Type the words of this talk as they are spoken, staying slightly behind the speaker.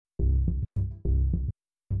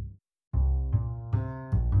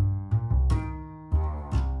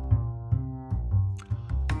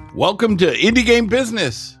Welcome to Indie Game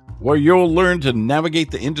Business, where you'll learn to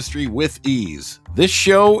navigate the industry with ease. This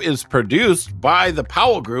show is produced by the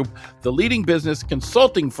Powell Group, the leading business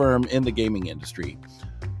consulting firm in the gaming industry.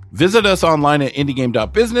 Visit us online at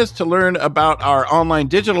indiegame.business to learn about our online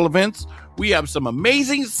digital events. We have some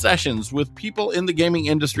amazing sessions with people in the gaming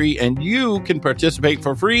industry, and you can participate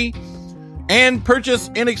for free and purchase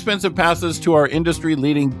inexpensive passes to our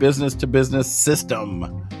industry-leading business-to-business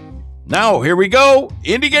system. Now, here we go,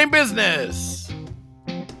 Indie Game Business.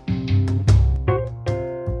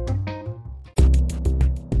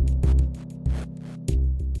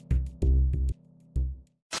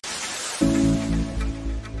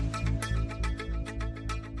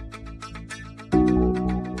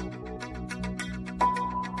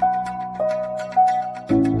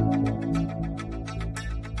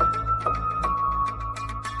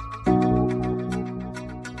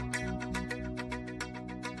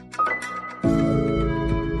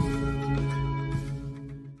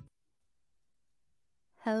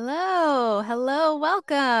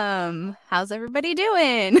 Welcome. How's everybody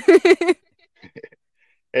doing?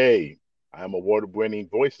 Hey, I'm award-winning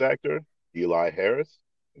voice actor Eli Harris.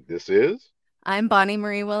 This is... I'm Bonnie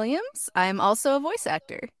Marie Williams. I'm also a voice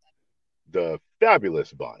actor. The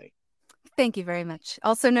fabulous Bonnie. Thank you very much.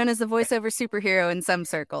 Also known as the voiceover superhero in some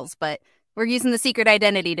circles, but we're using the secret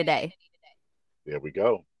identity today. There we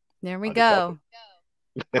go. There we go.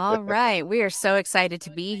 All right. We are so excited to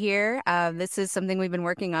be here. This is something we've been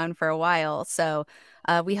working on for a while. So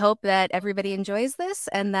we hope that everybody enjoys this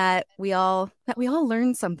and that we all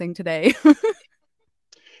learn something today.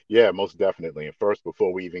 Yeah, most definitely. And first,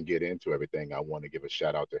 before we even get into everything, I want to give a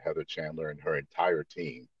shout out to Heather Chandler and her entire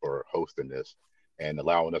team for hosting this and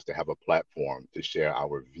allowing us to have a platform to share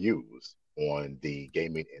our views on the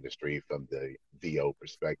gaming industry from the VO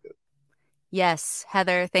perspective. Yes,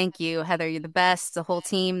 Heather, thank you. Heather, you're the best. The whole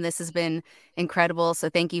team, this has been incredible. So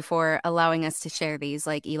thank you for allowing us to share these,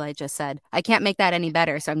 like Eli just said. I can't make that any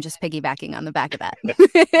better, so I'm just piggybacking on the back of that.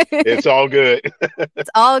 It's all good. It's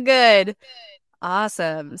all good.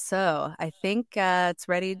 Awesome. So I think it's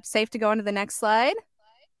safe to go on to the next slide.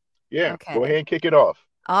 Yeah, okay. Go ahead and kick it off.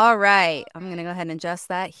 All right. I'm going to go ahead and adjust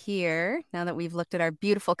that here now that we've looked at our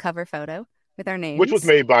beautiful cover photo with our names. Which was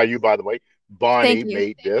made by you, by the way. Bonnie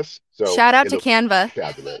made this. So shout out to Canva.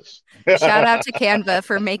 Fabulous. Shout out to Canva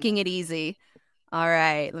for making it easy. All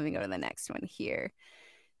right, let me go to the next one here.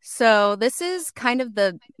 So this is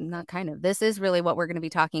this is really what we're going to be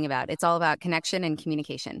talking about. It's all about connection and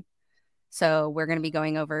communication. So we're going to be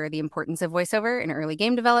going over the importance of voiceover in early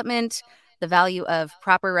game development, the value of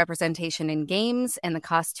proper representation in games, and the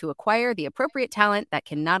cost to acquire the appropriate talent that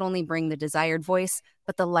can not only bring the desired voice,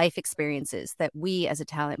 but the life experiences that we as a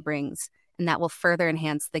talent brings. And that will further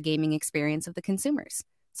enhance the gaming experience of the consumers.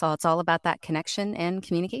 So it's all about that connection and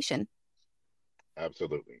communication.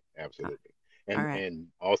 Absolutely. And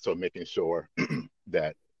also making sure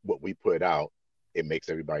that what we put out, it makes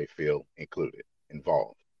everybody feel included,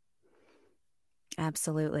 involved.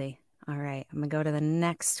 Absolutely. All right. I'm going to go to the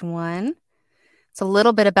next one. It's a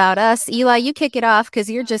little bit about us. Eli, you kick it off because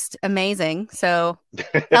you're just amazing. So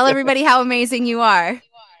tell everybody how amazing you are.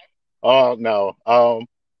 Oh, no.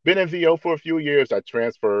 Been in VO for a few years. I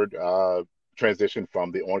transitioned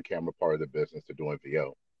from the on-camera part of the business to doing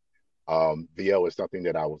VO. VO is something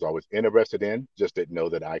that I was always interested in, just didn't know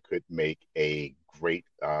that I could make a great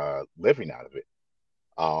living out of it.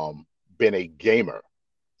 Been a gamer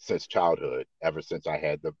since childhood, ever since I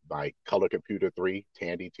had my Color Computer 3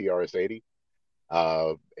 Tandy TRS-80.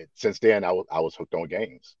 Since then, I was hooked on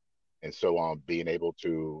games. And so being able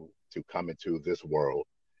to come into this world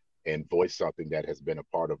and voice something that has been a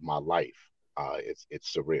part of my life,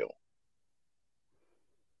 it's surreal.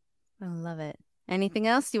 I love it. Anything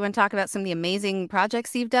else? Do you want to talk about some of the amazing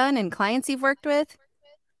projects you've done and clients you've worked with?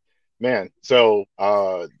 Man, so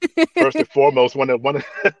first and foremost, one of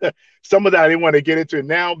some of that I didn't want to get into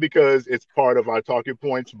now because it's part of our talking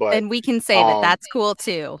points. But and we can say that's cool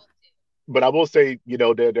too. But I will say,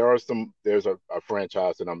 there's a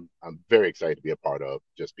franchise that I'm very excited to be a part of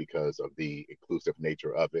just because of the inclusive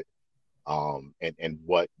nature of it, and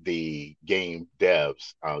what the game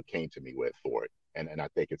devs came to me with for it. And I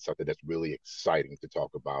think it's something that's really exciting to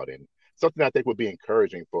talk about and something I think would be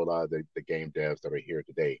encouraging for a lot of the game devs that are here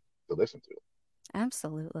today to listen to.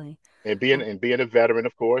 Absolutely. And being a veteran,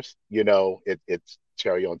 of course, it's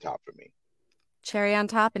cherry on top for me. cherry on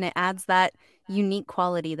top, and it adds that unique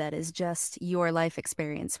quality that is just your life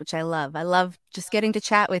experience, which I love. I love just getting to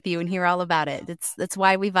chat with you and hear all about it. That's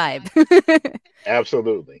why we vibe.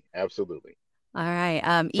 Absolutely. Absolutely. All right.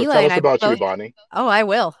 So Eli tell and us I about you, both. Bonnie. Oh, I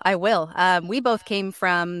will. I will. We both came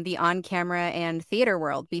from the on camera and theater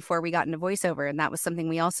world before we got into voiceover, and that was something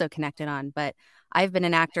we also connected on. But I've been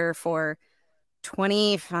an actor for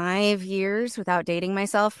 25 years without dating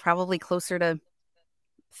myself, probably closer to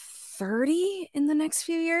 30 in the next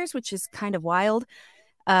few years, which is kind of wild.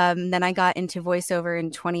 Then I got into voiceover in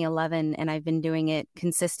 2011, and I've been doing it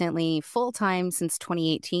consistently full time since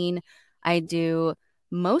 2018. I do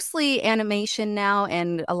mostly animation now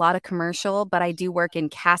and a lot of commercial, but I do work in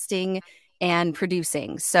casting and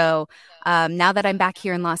producing. So now that I'm back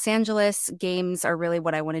here in Los Angeles, games are really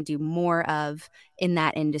what I want to do more of in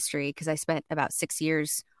that industry because I spent about 6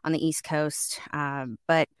 years on the East Coast.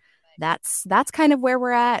 But that's kind of where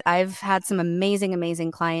we're at. I've had some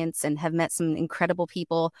amazing clients and have met some incredible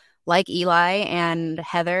people like Eli and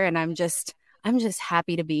Heather, and I'm just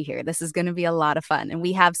happy to be here. This is going to be a lot of fun, and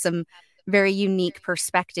we have some very unique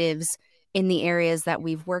perspectives in the areas that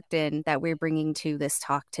we've worked in that we're bringing to this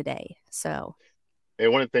talk today. So,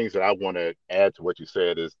 And one of the things that I want to add to what you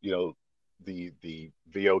said is, the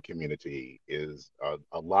VO community is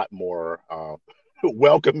a lot more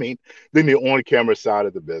welcoming than the on-camera side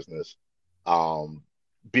of the business. Um,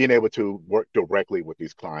 Being able to work directly with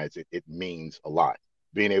these clients, it means a lot.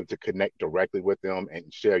 Being able to connect directly with them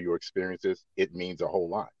and share your experiences, it means a whole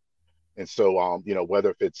lot. And so, whether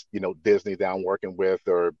if it's, Disney that I'm working with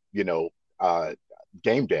or, uh,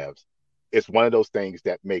 game devs, it's one of those things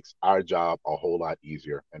that makes our job a whole lot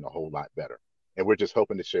easier and a whole lot better. And we're just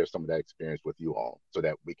hoping to share some of that experience with you all so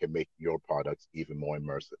that we can make your products even more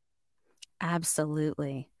immersive.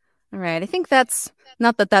 absolutely. All right. I think that's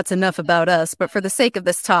not that that's enough about us, but for the sake of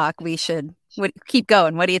this talk, we should keep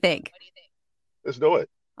going. What do you think? Let's do it.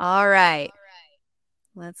 All right.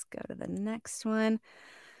 Let's go to the next one.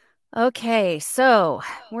 Okay, so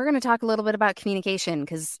we're going to talk a little bit about communication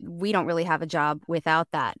because we don't really have a job without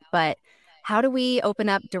that. But how do we open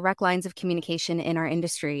up direct lines of communication in our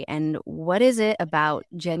industry? And what is it about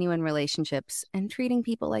genuine relationships and treating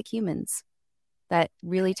people like humans that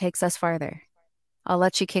really takes us farther? I'll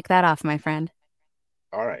let you kick that off, my friend.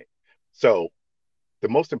 All right. So the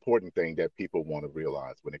most important thing that people want to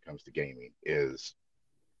realize when it comes to gaming is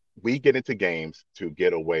we get into games to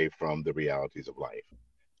get away from the realities of life.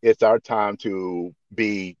 It's our time to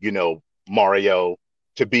be, Mario,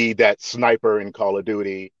 to be that sniper in Call of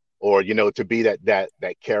Duty, or to be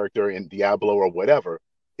that character in Diablo or whatever.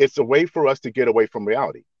 It's a way for us to get away from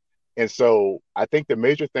reality. And so I think the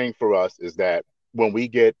major thing for us is that when we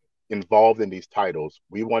get involved in these titles,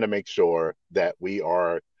 we want to make sure that we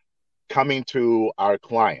are coming to our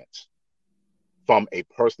clients from a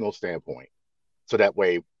personal standpoint. So that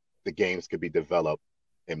way the games can be developed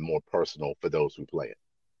and more personal for those who play it.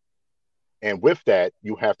 And with that,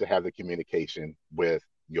 you have to have the communication with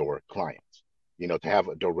your clients, to have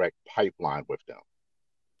a direct pipeline with them.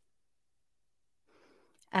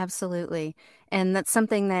 Absolutely. And that's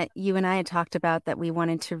something that you and I had talked about that we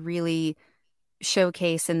wanted to really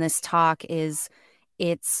showcase in this talk is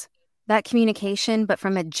it's that communication, but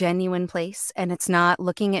from a genuine place. And it's not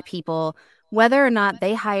looking at people, whether or not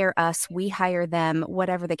they hire us, we hire them,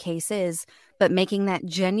 whatever the case is, but making that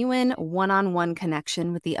genuine one-on-one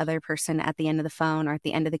connection with the other person at the end of the phone or at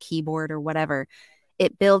the end of the keyboard or whatever.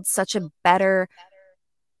 It builds such a better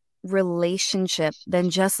relationship than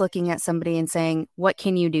just looking at somebody and saying, "What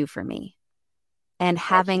can you do for me?" And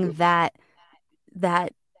having Absolutely.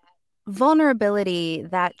 that vulnerability,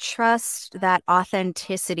 that trust, that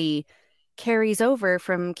authenticity carries over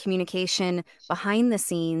from communication behind the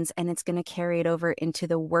scenes, and it's going to carry it over into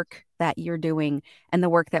the work that you're doing and the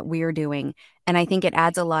work that we're doing. And I think it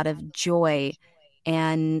adds a lot of joy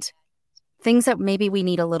and things that maybe we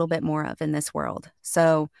need a little bit more of in this world.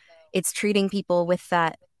 So it's treating people with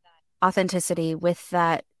that authenticity, with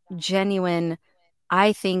that genuine,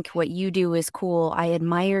 I think what you do is cool. I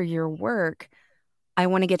admire your work. I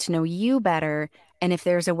want to get to know you better. And if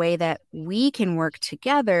there's a way that we can work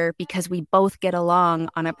together because we both get along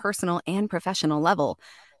on a personal and professional level,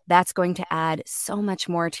 that's going to add so much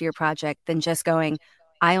more to your project than just going,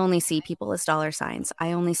 I only see people as dollar signs.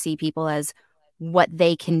 I only see people as what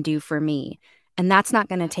they can do for me. And that's not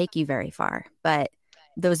going to take you very far. But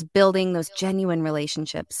building those genuine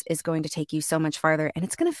relationships is going to take you so much farther. And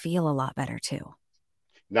it's going to feel a lot better too.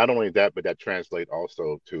 Not only that, but that translates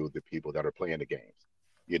also to the people that are playing the games.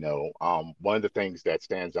 One of the things that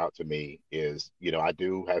stands out to me is, I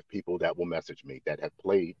do have people that will message me that have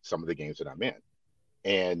played some of the games that I'm in.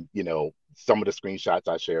 And, some of the screenshots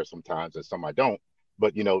I share sometimes and some I don't.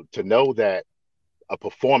 But, to know that a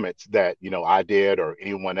performance that, I did or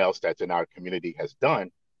anyone else that's in our community has done,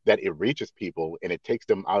 that it reaches people and it takes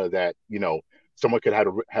them out of that, someone could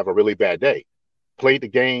have a really bad day, played the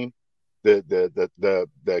game,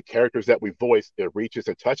 the characters that we voice, it reaches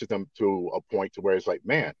and touches them to a point to where it's like,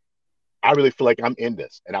 man, I really feel like I'm in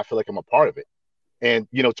this and I feel like I'm a part of it. And,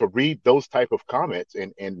 to read those type of comments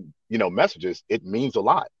and messages, it means a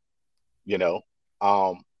lot, you know.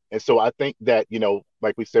 And so I think that,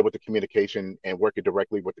 like we said with the communication and working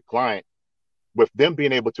directly with the client, with them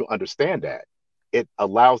being able to understand that, it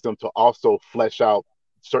allows them to also flesh out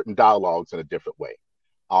certain dialogues in a different way,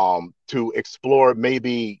 to explore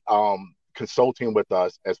maybe consulting with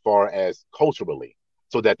us as far as culturally,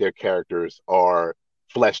 so that their characters are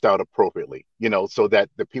fleshed out appropriately, so that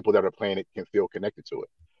the people that are playing it can feel connected to it.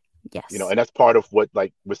 Yes. And that's part of what,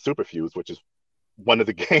 like with Superfuse, which is one of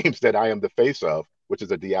the games that I am the face of, which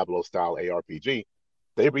is a Diablo style ARPG.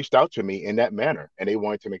 They reached out to me in that manner and they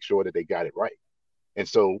wanted to make sure that they got it right. And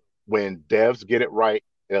so when devs get it right,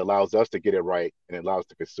 it allows us to get it right, and it allows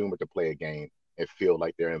the consumer to play a game and feel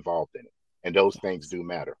like they're involved in it. And those things do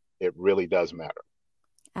matter. It really does matter.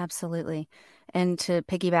 Absolutely. And to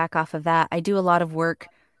piggyback off of that, I do a lot of work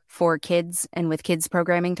for kids and with kids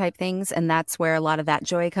programming type things. And that's where a lot of that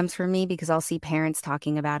joy comes from me, because I'll see parents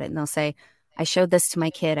talking about it and they'll say, I showed this to my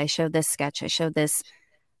kid. I showed this sketch. I showed this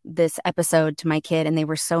episode to my kid, and they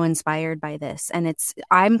were so inspired by this. And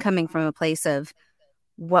I'm coming from a place of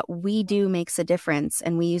what we do makes a difference,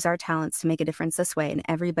 and we use our talents to make a difference this way. And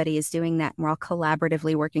everybody is doing that. And we're all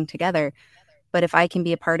collaboratively working together. But if I can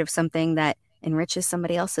be a part of something that enriches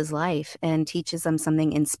somebody else's life and teaches them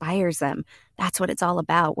something, inspires them, that's what it's all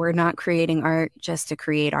about. We're not creating art just to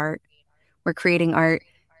create art. We're creating art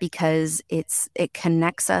because it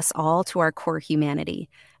connects us all to our core humanity.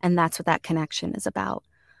 And that's what that connection is about.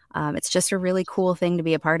 It's just a really cool thing to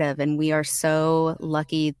be a part of. And we are so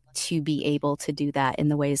lucky to be able to do that in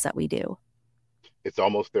the ways that we do. It's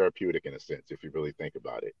almost therapeutic in a sense, if you really think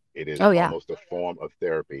about it. It is almost a form of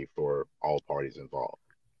therapy for all parties involved.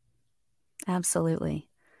 Absolutely.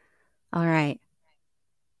 All right.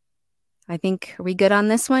 I think, are we good on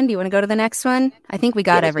this one? Do you want to go to the next one? I think we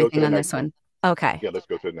got everything on this one. Okay. Yeah, let's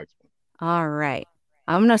go to the next one. All right.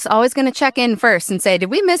 I'm always going to check in first and say, did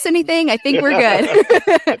we miss anything? I think we're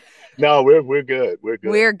good. No, we're good. We're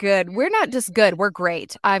good. We're good. We're not just good. We're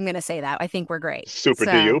great. I'm going to say that. I think we're great. Super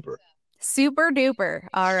duper. Super duper.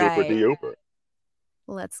 All right. Super duper.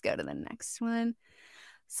 Let's go to the next one.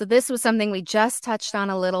 So this was something we just touched on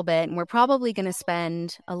a little bit, and we're probably going to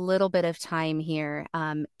spend a little bit of time here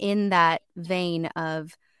in that vein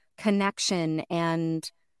of connection and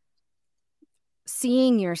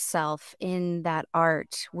seeing yourself in that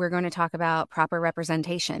art. We're going to talk about proper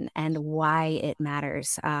representation and why it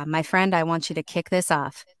matters. My friend, I want you to kick this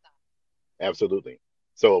off. Absolutely.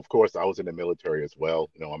 So, of course, I was in the military as well.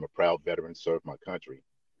 I'm a proud veteran, served my country.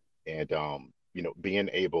 And, being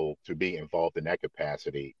able to be involved in that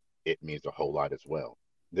capacity, it means a whole lot as well.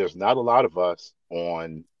 There's not a lot of us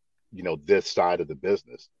on, this side of the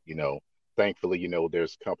business. Thankfully,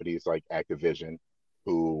 there's companies like Activision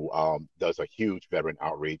who does a huge veteran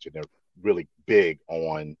outreach, and they're really big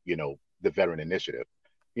on, the veteran initiative.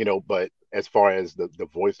 But as far as the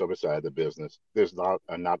voiceover side of the business, there's not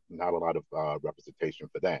a lot of representation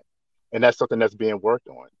for that. And that's something that's being worked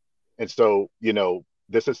on. And so,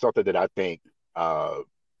 this is something that I think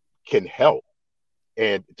can help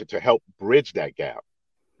and to help bridge that gap.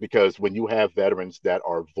 Because when you have veterans that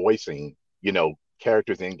are voicing,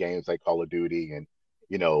 characters in games like Call of Duty and,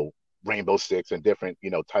 Rainbow Six and different,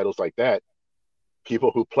 titles like that, people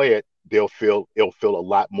who play it, it'll feel a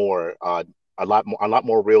lot more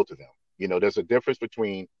real to them. There's a difference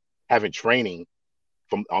between having training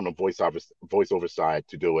from on the voiceover side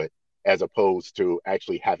to do it, as opposed to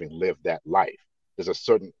actually having lived that life. There's a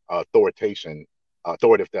certain authoritative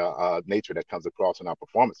nature that comes across in our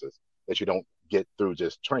performances that you don't get through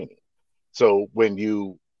just training. So when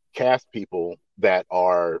you cast people that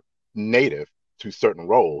are native to certain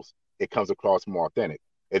roles, it comes across more authentic.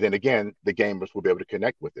 And then again, the gamers will be able to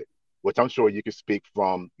connect with it, which I'm sure you can speak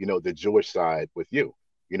from, the Jewish side with you.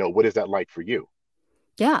 What is that like for you?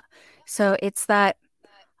 Yeah. So it's that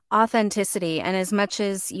authenticity. And as much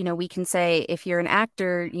as, we can say if you're an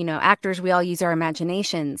actor, actors, we all use our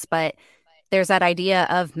imaginations, but there's that idea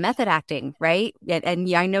of method acting, right?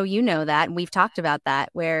 And I know you know that, and we've talked about that,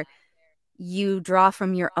 where you draw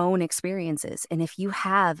from your own experiences. And if you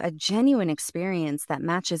have a genuine experience that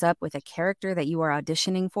matches up with a character that you are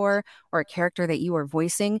auditioning for or a character that you are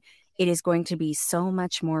voicing, it is going to be so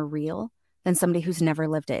much more real than somebody who's never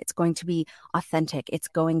lived it. It's going to be authentic. It's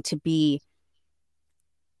going to be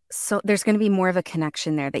so there's going to be more of a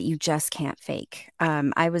connection there that you just can't fake.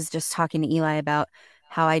 I was just talking to Eli about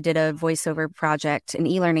how I did a voiceover project, an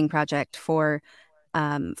e-learning project for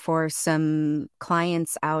some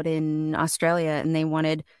clients out in Australia, and they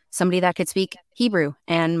wanted somebody that could speak Hebrew.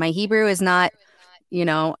 And my Hebrew is not,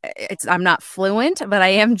 I'm not fluent, but I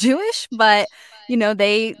am Jewish. But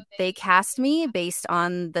they cast me based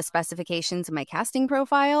on the specifications of my casting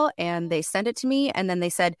profile, and they sent it to me, and then they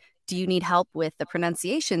said, do you need help with the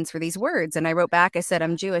pronunciations for these words? And I wrote back, I said,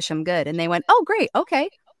 I'm Jewish, I'm good. And they went, oh, great, okay.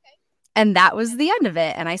 And that was the end of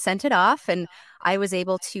it. And I sent it off, and I was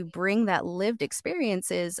able to bring that lived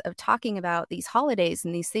experiences of talking about these holidays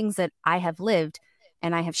and these things that I have lived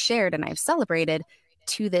and I have shared and I've celebrated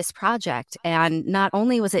to this project. And not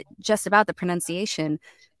only was it just about the pronunciation,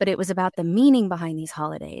 but it was about the meaning behind these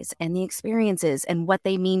holidays and the experiences and what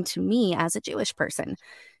they mean to me as a Jewish person.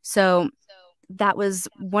 So that was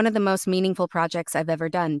one of the most meaningful projects I've ever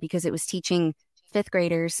done, because it was teaching fifth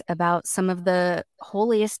graders about some of the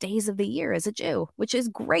holiest days of the year as a Jew, which is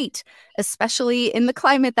great, especially in the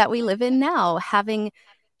climate that we live in now. Having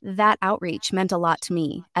that outreach meant a lot to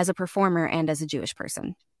me as a performer and as a Jewish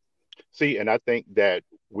person. See, and I think that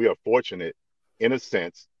we are fortunate in a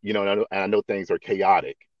sense, and I know things are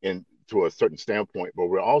chaotic in to a certain standpoint, but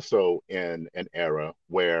we're also in an era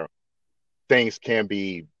where things can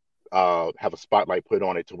be have a spotlight put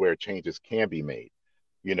on it to where changes can be made.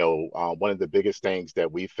 One of the biggest things that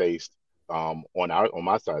we faced on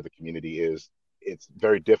my side of the community is it's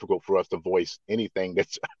very difficult for us to voice anything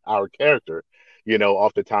that's our character.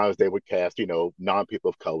 Oftentimes they would cast, non-people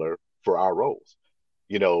of color for our roles.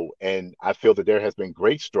 And I feel that there has been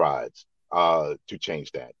great strides to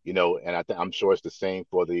change that. And I'm sure it's the same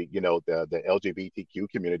for the LGBTQ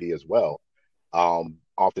community as well.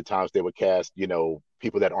 Oftentimes they would cast,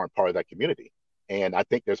 people that aren't part of that community. And I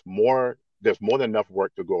think there's more than enough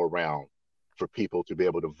work to go around for people to be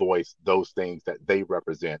able to voice those things that they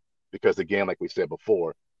represent. Because again, like we said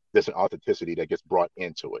before, there's an authenticity that gets brought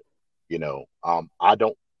into it. I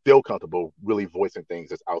don't feel comfortable really voicing things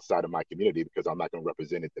that's outside of my community because I'm not going to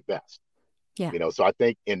represent it the best. Yeah. So I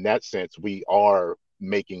think in that sense, we are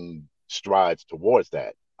making strides towards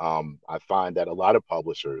that. I find that a lot of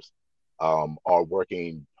publishers are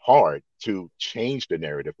working hard to change the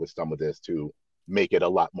narrative with some of this to make it a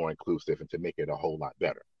lot more inclusive and to make it a whole lot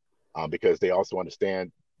better, because they also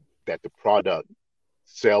understand that the product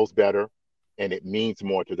sells better and it means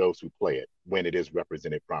more to those who play it when it is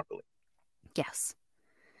represented properly. Yes,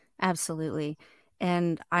 absolutely.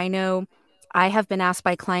 And I know I have been asked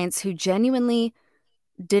by clients who genuinely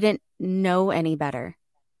didn't know any better.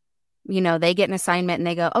 They get an assignment and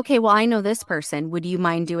they go, okay, well, I know this person. Would you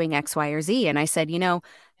mind doing X, Y, or Z? And I said,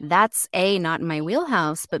 that's A, not in my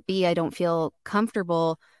wheelhouse, but B, I don't feel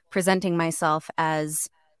comfortable presenting myself as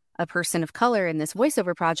a person of color in this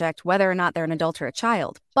voiceover project, whether or not they're an adult or a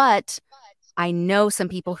child. But I know some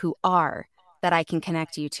people who are, that I can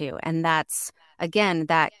connect you to. And that's, again,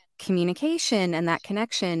 that communication and that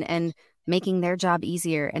connection and making their job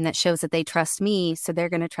easier. And that shows that they trust me. So they're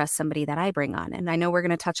going to trust somebody that I bring on. And I know we're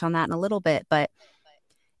going to touch on that in a little bit, but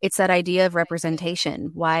it's that idea of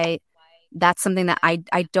representation. Why that's something that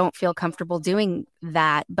I don't feel comfortable doing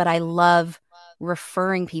that, but I love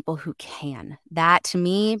referring people who can. That to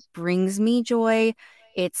me brings me joy.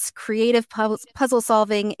 It's creative puzzle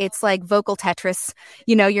solving. It's like vocal Tetris.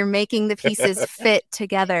 You're making the pieces fit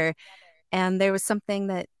together. And there was something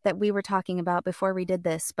that we were talking about before we did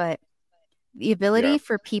this, but the ability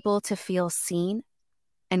for people to feel seen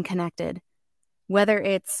and connected, whether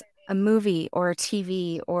it's a movie or a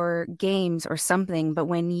TV or games or something, but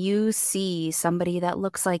when you see somebody that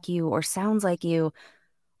looks like you or sounds like you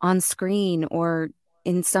on screen or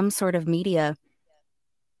in some sort of media,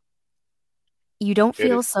 you don't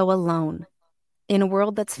feel so alone. In a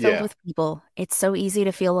world that's filled with people, it's so easy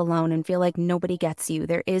to feel alone and feel like nobody gets you.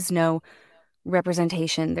 There is no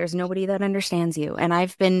representation. There's nobody that understands you. And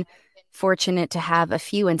I've been fortunate to have a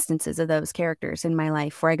few instances of those characters in my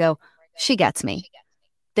life where I go, she gets me.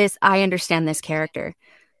 I understand this character.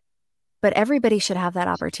 But everybody should have that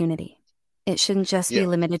opportunity. It shouldn't just be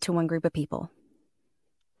limited to one group of people.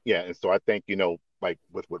 Yeah, and so I think, like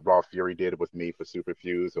with what Raw Fury did with me for Super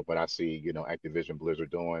Fuse, and what I see, Activision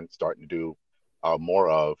Blizzard starting to do more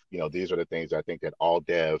of, these are the things I think that all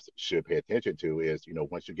devs should pay attention to is,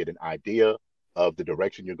 once you get an idea of the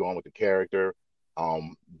direction you're going with the character,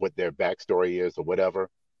 what their backstory is or whatever,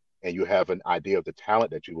 and you have an idea of the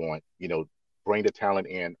talent that you want, bring the talent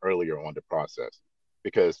in earlier on the process,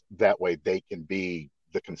 because that way they can be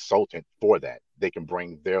the consultant for that. They can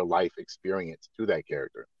bring their life experience to that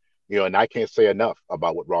character. And I can't say enough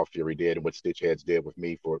about what Raw Fury did and what Stitchheads did with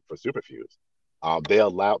me for Superfuse.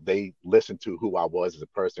 They listened to who I was as a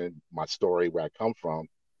person, my story, where I come from,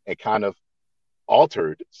 and kind of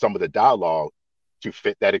altered some of the dialogue to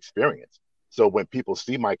fit that experience. So when people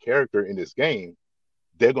see my character in this game,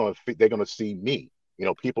 they're gonna see me.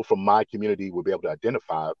 People from my community will be able to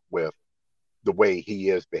identify with the way he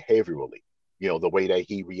is behaviorally. The way that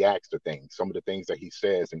he reacts to things, some of the things that he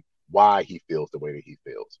says, and why he feels the way that he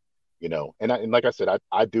feels. And like I said,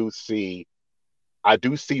 I do see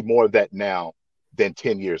more of that now than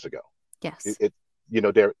 10 years ago. Yes.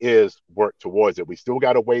 There is work towards it. We still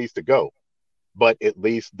got a ways to go, but at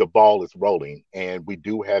least the ball is rolling, and we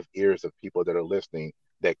do have ears of people that are listening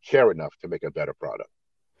that care enough to make a better product.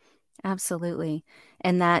 Absolutely.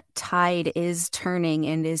 And that tide is turning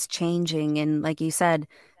and is changing. And like you said,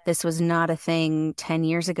 this was not a thing 10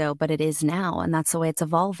 years ago, but it is now. And that's the way it's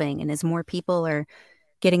evolving. And as more people are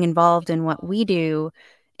getting involved in what we do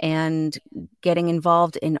and getting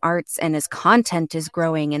involved in arts, and as content is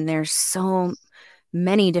growing, and there's so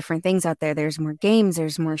many different things out there. There's more games,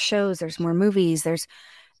 there's more shows, there's more movies,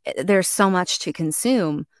 there's so much to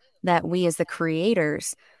consume, that we as the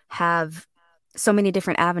creators have so many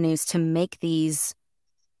different avenues to make these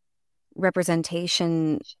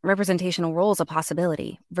representational roles a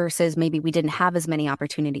possibility, versus maybe we didn't have as many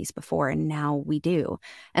opportunities before, and now we do.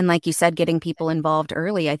 And like you said, getting people involved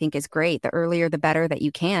early, I think, is great. The earlier the better that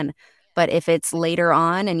you can. But if it's later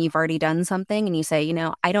on and you've already done something and you say,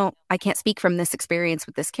 I can't speak from this experience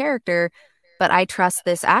with this character, but I trust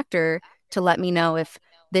this actor to let me know if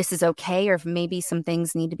this is okay or if maybe some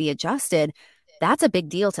things need to be adjusted, that's a big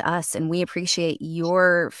deal to us. And we appreciate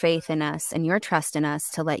your faith in us and your trust in us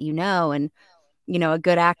to let you know. And, a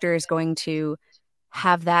good actor is going to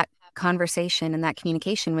have that conversation and that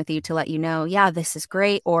communication with you to let you know, yeah, this is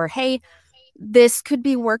great. Or, hey, this could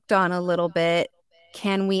be worked on a little bit.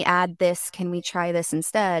 Can we add this? Can we try this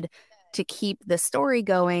instead to keep the story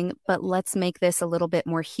going? But let's make this a little bit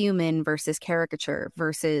more human versus caricature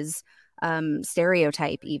versus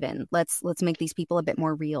stereotype even. Let's make these people a bit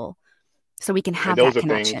more real so we can have that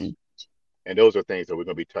connection. And those are things that we're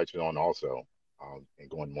going to be touching on also and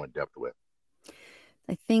going more in depth with.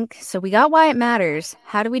 I think so. We got why it matters.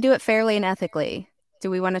 How do we do it fairly and ethically? Do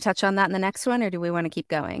we want to touch on that in the next one, or do we want to keep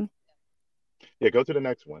going? Yeah, go to the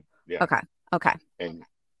next one. Yeah. Okay. And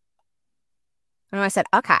I know I said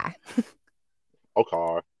okay.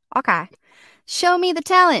 Okay. Show me the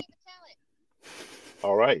talent.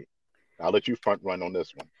 All right. I'll let you front run on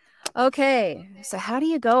this one. Okay. So how do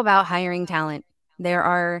you go about hiring talent? There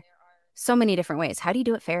are so many different ways. How do you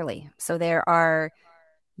do it fairly? So there are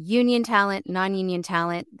union talent, non-union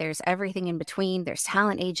talent. There's everything in between. There's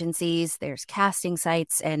talent agencies. There's casting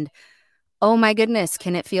sites. And oh my goodness,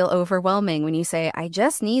 can it feel overwhelming when you say, I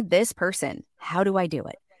just need this person? How do I do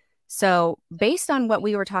it? So based on what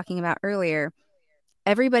we were talking about earlier,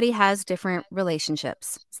 everybody has different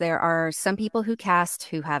relationships. There are some people who cast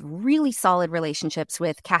who have really solid relationships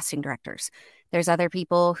with casting directors. There's other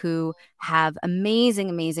people who have amazing,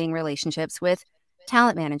 amazing relationships with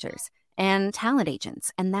talent managers and talent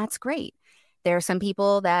agents, and that's great. There are some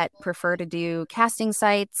people that prefer to do casting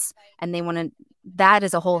sites, and that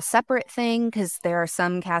is a whole separate thing, because there are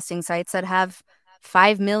some casting sites that have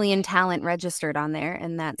 5 million talent registered on there,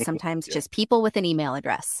 and that's sometimes just people with an email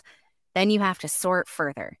address. Then you have to sort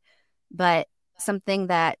further. But something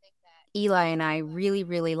that Eli and I really,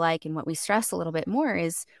 really like, and what we stress a little bit more,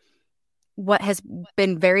 is what has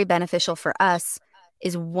been very beneficial for us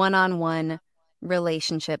is one-on-one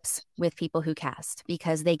relationships with people who cast,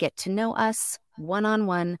 because they get to know us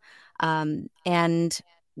one-on-one, and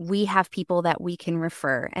we have people that we can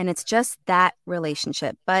refer, and it's just that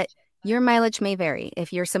relationship. But your mileage may vary.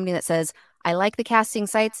 If you're somebody that says, I like the casting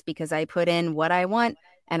sites because I put in what I want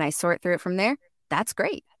and I sort through it from there, that's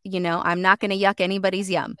great. I'm not going to yuck anybody's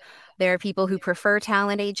yum. There are people who prefer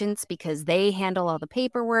talent agents because they handle all the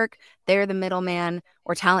paperwork. They're the middleman,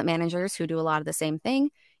 or talent managers who do a lot of the same thing.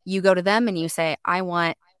 You go to them and you say, I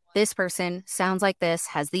want this person, sounds like this,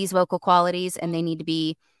 has these vocal qualities, and they need to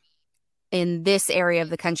be in this area of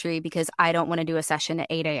the country because I don't want to do a session at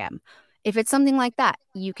 8 a.m. If it's something like that,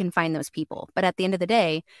 you can find those people. But at the end of the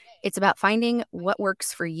day, it's about finding what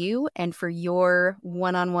works for you and for your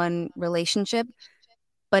one-on-one relationship.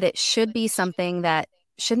 But it should be something that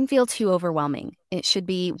shouldn't feel too overwhelming. It should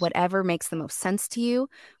be whatever makes the most sense to you,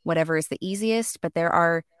 whatever is the easiest, but there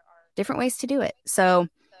are different ways to do it. So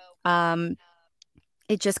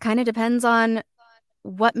it just kind of depends on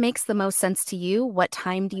what makes the most sense to you, what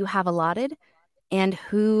time do you have allotted, And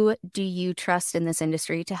who do you trust in this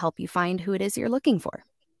industry to help you find who it is you're looking for?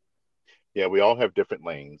 Yeah, we all have different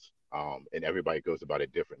lanes, and everybody goes about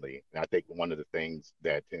it differently. And I think one of the things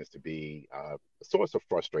that tends to be a source of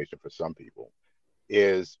frustration for some people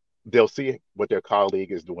is they'll see what their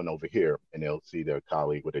colleague is doing over here, and they'll see their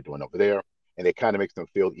colleague what they're doing over there, and it kind of makes them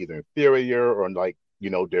feel either inferior or like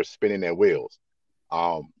they're spinning their wheels.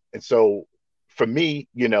 And so for me,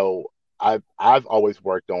 I've always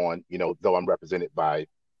worked on, though I'm represented by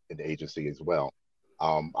an agency as well.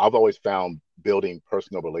 I've always found building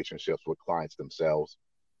personal relationships with clients themselves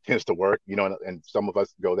tends to work, and some of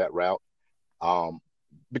us go that route. Um,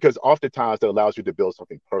 because oftentimes it allows you to build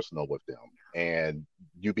something personal with them and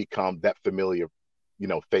you become that familiar,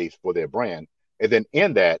 face for their brand. And then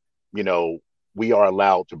in that, we are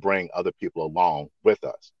allowed to bring other people along with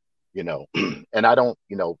us, and I don't,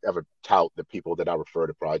 ever tout the people that I refer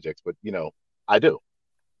to projects, but, I do,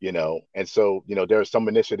 and so, there are some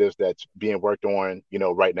initiatives that's being worked on,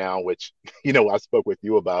 right now, which, I spoke with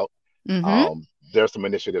you about. Mm-hmm. There are some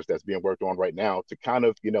initiatives that's being worked on right now to kind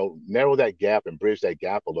of, narrow that gap and bridge that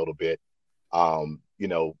gap a little bit.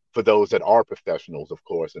 For those that are professionals, of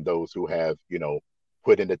course, and those who have,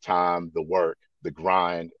 put in the time, the work, the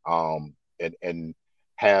grind, and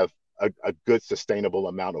have a good sustainable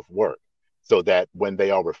amount of work so that when they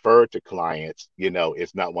are referred to clients,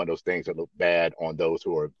 it's not one of those things that look bad on those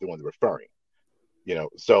who are doing the referring,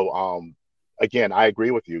 So again, I agree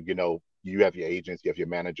with you. You have your agents, you have your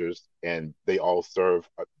managers, and they all serve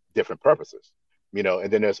different purposes,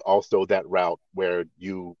 and then there's also that route where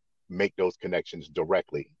you make those connections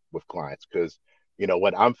directly with clients. Because,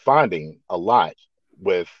 what I'm finding a lot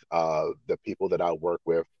with the people that I work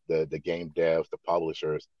with, the game devs, the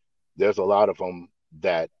publishers, there's a lot of them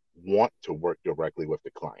that want to work directly with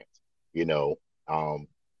the clients, and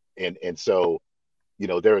so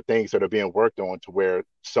there are things that are being worked on to where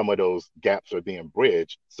some of those gaps are being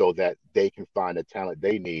bridged so that they can find the talent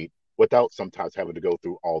they need without sometimes having to go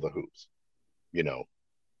through all the hoops, you know.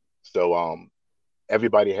 So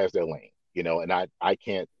everybody has their lane, and I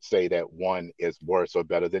can't say that one is worse or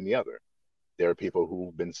better than the other. There are people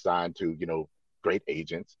who've been signed to, great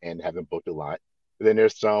agents and haven't booked a lot. But then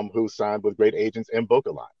there's some who signed with great agents and book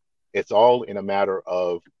a lot. It's all in a matter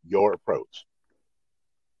of your approach.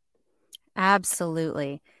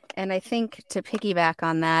 Absolutely. And I think to piggyback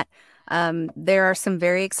on that, there are some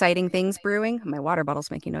very exciting things brewing. My water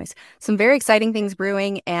bottle's making noise. Some very exciting things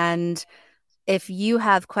brewing. And if you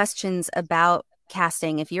have questions about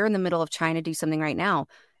casting, if you're in the middle of trying to do something right now,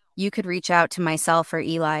 you could reach out to myself or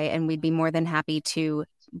Eli, and we'd be more than happy to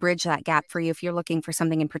bridge that gap for you if you're looking for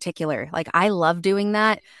something in particular. Like, I love doing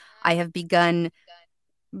that. I have begun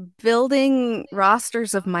building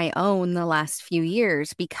rosters of my own the last few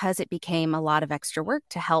years because it became a lot of extra work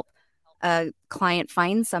to help a client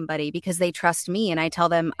find somebody because they trust me. And I tell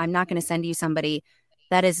them, I'm not going to send you somebody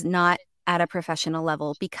that is not at a professional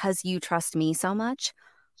level because you trust me so much.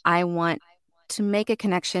 I want to make a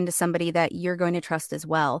connection to somebody that you're going to trust as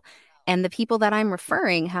well. And the people that I'm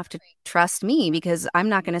referring have to trust me because I'm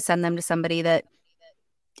not going to send them to somebody that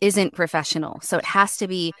isn't professional. So it has to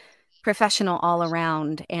be professional all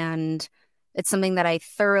around. And it's something that I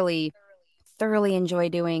thoroughly enjoy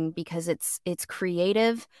doing because it's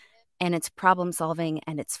creative and it's problem solving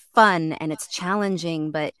and it's fun and it's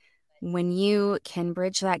challenging. But when you can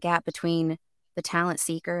bridge that gap between the talent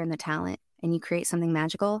seeker and the talent and you create something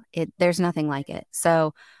magical, there's nothing like it.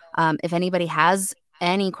 So if anybody has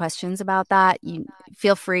any questions about that, you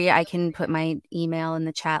feel free. I can put my email in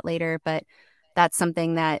the chat later, but that's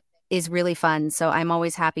something that is really fun. So I'm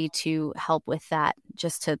always happy to help with that,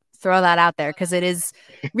 just to throw that out there because it is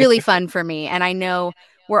really fun for me. And I know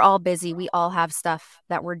we're all busy. We all have stuff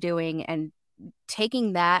that we're doing, and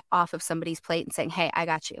taking that off of somebody's plate and saying, hey, I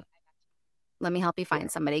got you. Let me help you find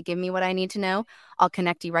somebody. Give me what I need to know. I'll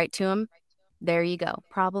connect you right to them. There you go.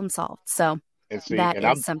 Problem solved. So that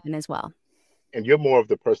is something as well. And you're more of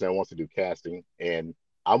the person that wants to do casting, and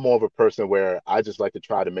I'm more of a person where I just like to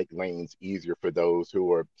try to make lanes easier for those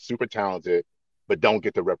who are super talented, but don't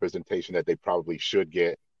get the representation that they probably should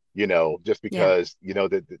get, just because,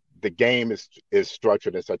 the game is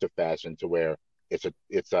structured in such a fashion to where it's a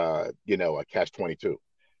catch-22.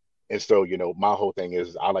 And so, my whole thing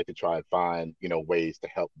is I like to try and find, ways to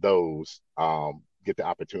help those get the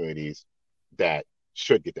opportunities that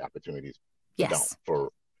should get the opportunities. Yes.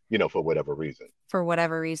 For whatever reason. For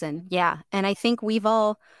whatever reason. Yeah. And I think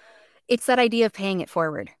it's that idea of paying it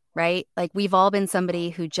forward, right? Like, we've all been somebody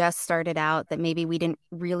who just started out that maybe we didn't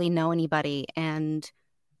really know anybody and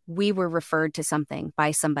we were referred to something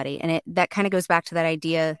by somebody. And that kind of goes back to that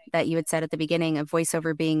idea that you had said at the beginning of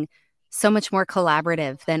voiceover being so much more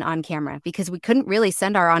collaborative than on camera, because we couldn't really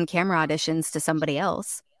send our on camera auditions to somebody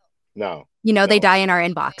else. No, They no. die in our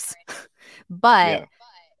inbox. But Yeah.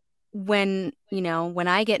 when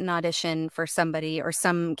I get an audition for somebody or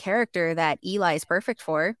some character that Eli is perfect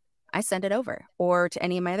for, I send it over, or to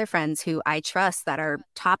any of my other friends who I trust that are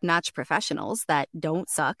top-notch professionals that don't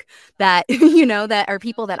suck, that that are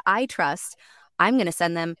people that I trust. I'm going to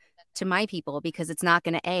send them to my people, because it's not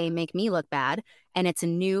going to make me look bad, and it's a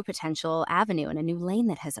new potential avenue and a new lane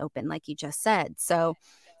that has opened, like you just said. So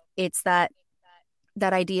it's that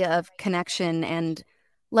idea of connection and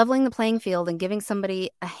leveling the playing field and giving somebody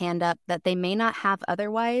a hand up that they may not have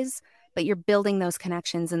otherwise, but you're building those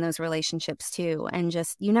connections and those relationships too. And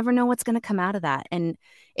just, you never know what's going to come out of that. And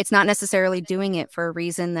it's not necessarily doing it for a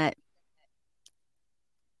reason that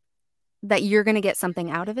you're going to get something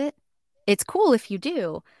out of it. It's cool if you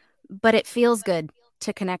do, but it feels good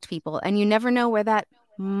to connect people, and you never know where that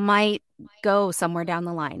might go somewhere down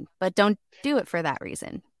the line, but don't do it for that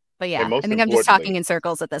reason. But And yeah, I most think I'm just talking importantly, in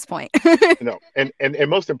circles at this point. and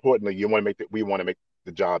most importantly, we want to make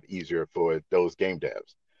the job easier for those game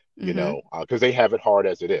devs, Mm-hmm. because they have it hard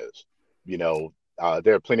as it is.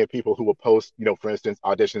 There are plenty of people who will post, for instance,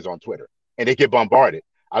 auditions on Twitter, and they get bombarded.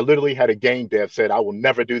 I literally had a game dev said, I will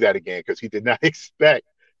never do that again, because he did not expect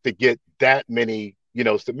to get that many,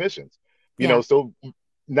 submissions. Yeah, So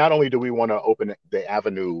not only do we want to open the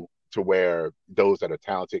avenue to where those that are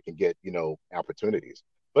talented can get, opportunities,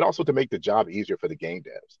 but also to make the job easier for the game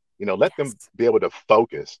devs. Let them yes, be able to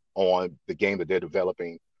focus on the game that they're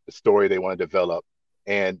developing, the story they want to develop,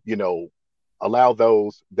 and allow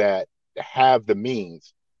those that have the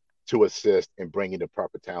means to assist in bringing the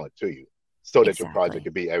proper talent to you, so that your project exactly,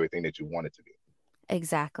 could be everything that you want it to be.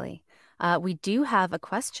 exactly. We do have a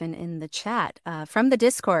question in the chat from the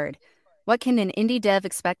Discord. What can an indie dev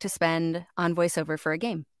expect to spend on voiceover for a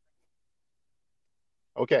game?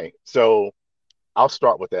 Okay, so I'll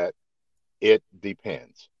start with that. It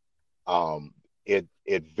depends.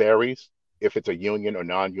 It varies if it's a union or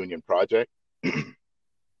non-union project.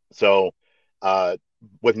 So uh,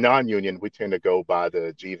 with non-union, we tend to go by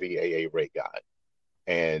the GVAA rate guide,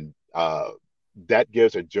 and that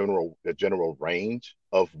gives a general range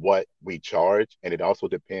of what we charge, and it also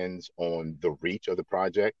depends on the reach of the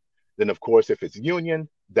project. Then, of course, if it's union,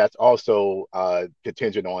 that's also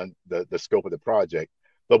contingent on the scope of the project.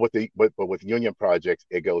 But with union projects,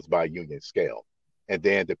 it goes by union scale, and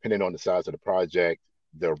then depending on the size of the project,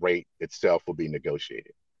 the rate itself will be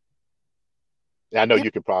negotiated. And I know Yep.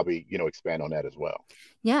 you could probably expand on that as well.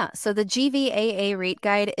 Yeah. So the GVAA rate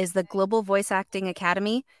guide is the Global Voice Acting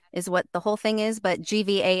Academy, is what the whole thing is, but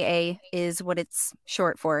GVAA is what it's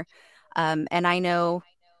short for. And I know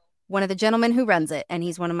one of the gentlemen who runs it, and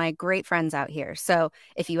he's one of my great friends out here. So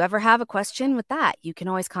if you ever have a question with that, you can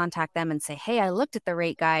always contact them and say, hey, I looked at the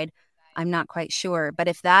rate guide. I'm not quite sure. But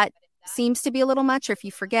if that seems to be a little much, or if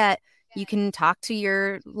you forget, you can talk to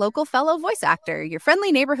your local fellow voice actor, your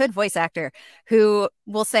friendly neighborhood voice actor, who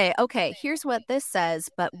will say, okay, here's what this says,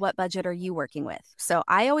 but what budget are you working with? So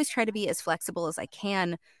I always try to be as flexible as I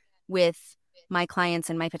can with my clients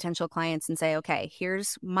and my potential clients, and say, okay,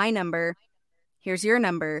 here's my number, here's your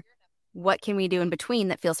number. What can we do in between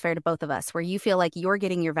that feels fair to both of us, where you feel like you're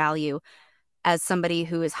getting your value as somebody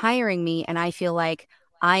who is hiring me, and I feel like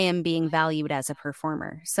I am being valued as a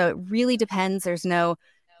performer? So it really depends. There's no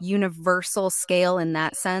universal scale in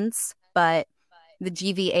that sense, but the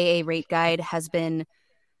GVAA rate guide has been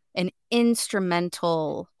an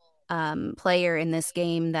instrumental player in this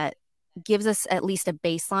game that gives us at least a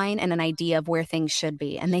baseline and an idea of where things should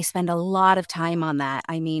be. And they spend a lot of time on that.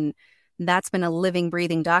 I mean, that's been a living,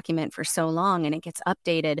 breathing document for so long, and it gets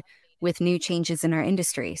updated with new changes in our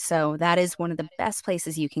industry. So that is one of the best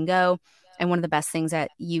places you can go, and one of the best things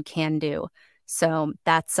that you can do. So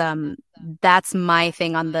that's my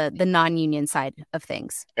thing on the non-union side of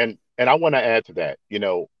things. And I want to add to that.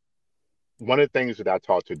 One of the things that I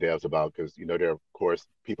talk to devs about, because there are of course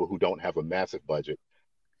people who don't have a massive budget,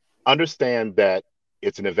 understand that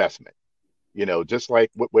it's an investment. Just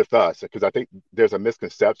like with us, because I think there's a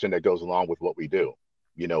misconception that goes along with what we do.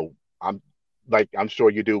 I'm I'm sure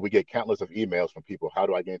you do. We get countless of emails from people. How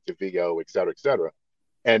do I get into VO, et cetera, et cetera.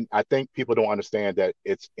 And I think people don't understand that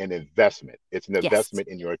it's an investment. It's an Yes. investment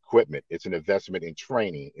in your equipment. It's an investment in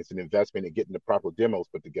training. It's an investment in getting the proper demos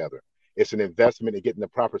put together. It's an investment in getting the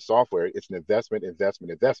proper software. It's an investment,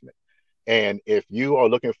 investment, investment. And if you're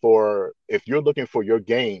looking for your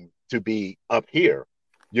game to be up here,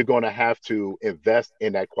 you're going to have to invest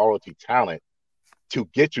in that quality talent to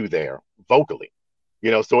get you there vocally.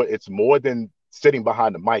 So it's more than sitting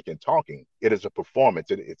behind the mic and talking. It is a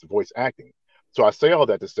performance. It's voice acting. So I say all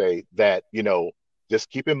that to say that, just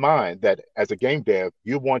keep in mind that as a game dev,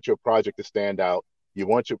 you want your project to stand out. You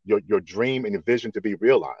want your dream and your vision to be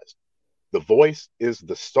realized. The voice is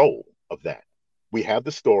the soul of that. We have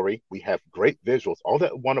the story, we have great visuals, all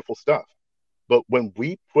that wonderful stuff. But when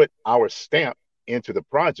we put our stamp into the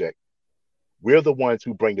project, we're the ones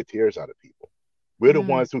who bring the tears out of people. We're the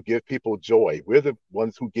ones who give people joy. We're the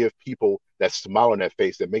ones who give people that smile on their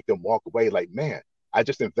face that make them walk away like, man, I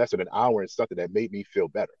just invested an hour in something that made me feel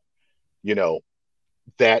better.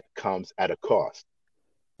 That comes at a cost.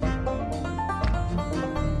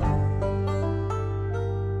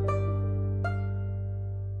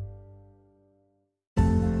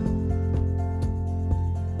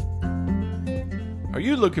 Are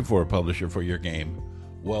you looking for a publisher for your game?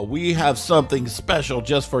 Well, we have something special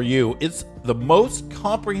just for you. It's the most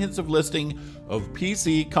comprehensive listing of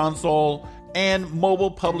PC, console, and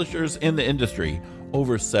mobile publishers in the industry.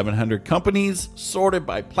 Over 700 companies sorted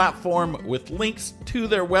by platform with links to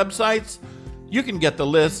their websites. You can get the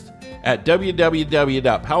list at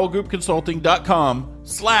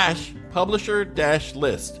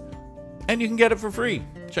www.powellgroupconsulting.com/publisher-list. And you can get it for free.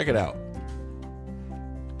 Check it out.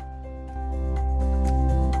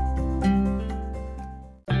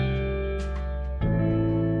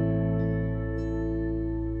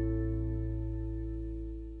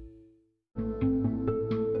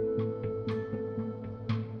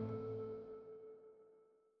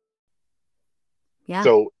 Yeah.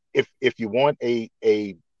 So if you want a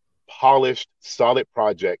polished, solid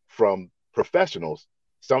project from professionals,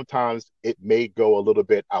 sometimes it may go a little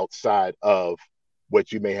bit outside of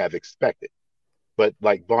what you may have expected. But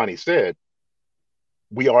like Bonnie said,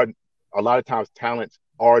 a lot of times talents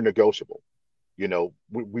are negotiable.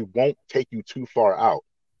 We won't take you too far out,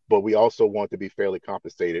 but we also want to be fairly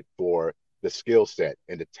compensated for the skill set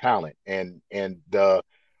and the talent and the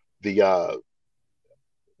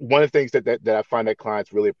one of the things that I find that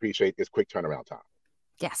clients really appreciate is quick turnaround time.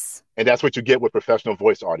 Yes. And that's what you get with professional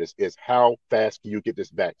voice artists is how fast can you get this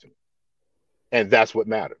back to me? And that's what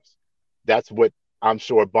matters. That's what I'm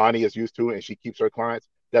sure Bonnie is used to, and she keeps her clients.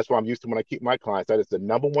 That's what I'm used to when I keep my clients. That is the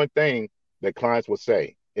number one thing that clients will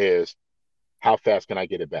say is, how fast can I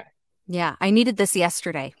get it back? Yeah, I needed this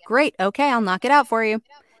yesterday. Great. Okay, I'll knock it out for you.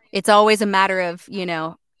 It's always a matter of,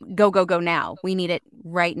 go now. We need it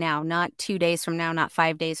right now, not 2 days from now, not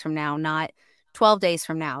 5 days from now, not 12 days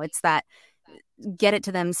from now. It's that get it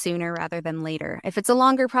to them sooner rather than later. If it's a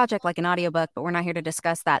longer project like an audiobook, but we're not here to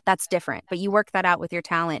discuss that, that's different. But you work that out with your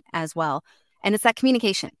talent as well. And it's that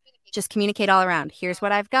communication. Just communicate all around. Here's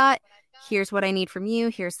what I've got. Here's what I need from you.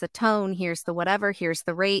 Here's the tone. Here's the whatever. Here's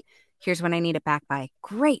the rate. Here's when I need it back by.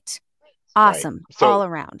 Great. Awesome. Right. All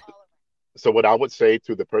around. So what I would say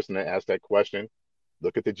to the person that asked that question,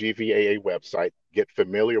 look at the GVAA website, get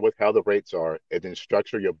familiar with how the rates are, and then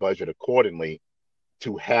structure your budget accordingly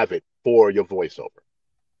to have it for your voiceover.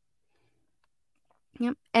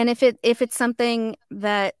 Yep. And if it's something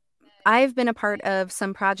that I've been a part of,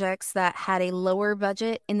 some projects that had a lower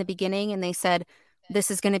budget in the beginning, and they said, this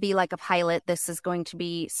is going to be like a pilot. This is going to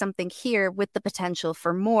be something here with the potential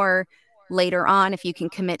for more later on if you can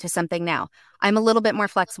commit to something now. I'm a little bit more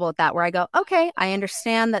flexible at that, where I go, okay, I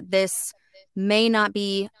understand that this may not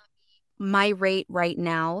be my rate right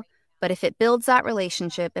now, but if it builds that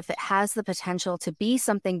relationship, if it has the potential to be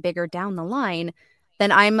something bigger down the line,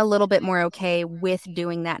 then I'm a little bit more okay with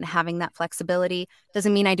doing that and having that flexibility.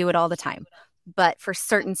 Doesn't mean I do it all the time, but for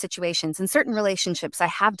certain situations and certain relationships, I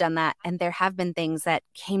have done that. And there have been things that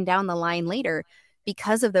came down the line later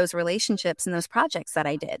because of those relationships and those projects that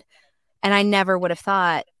I did. And I never would have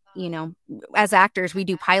thought, as actors, we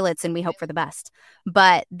do pilots and we hope for the best.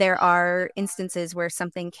 But there are instances where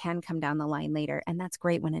something can come down the line later, and that's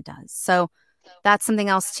great when it does. So that's something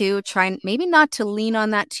else too. Try maybe not to lean on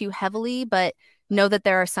that too heavily, but know that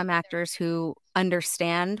there are some actors who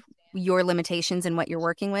understand your limitations and what you're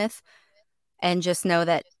working with, and just know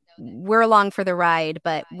that we're along for the ride,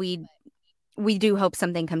 but we do hope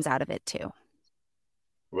something comes out of it too.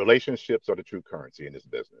 Relationships are the true currency in this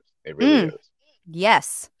business. It really is.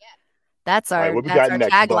 Yes. That's our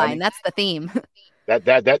next, tagline. Bonnie? That's the theme.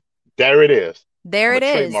 There it is. There it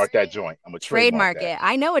is. Trademark that joint. I'm a trademark it.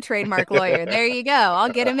 I know a trademark lawyer. There you go. I'll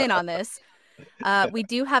get him in on this. We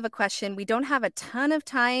do have a question. We don't have a ton of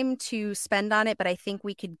time to spend on it, but I think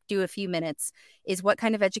we could do a few minutes. Is what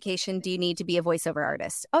kind of education do you need to be a voiceover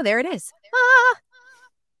artist? Oh, there it is. Ah!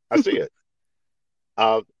 I see it.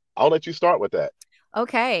 I'll let you start with that.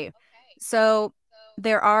 Okay. So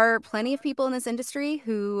there are plenty of people in this industry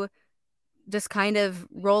who just kind of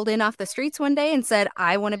rolled in off the streets one day and said,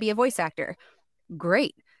 I want to be a voice actor.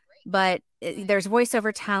 Great. But there's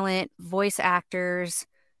voiceover talent, voice actors,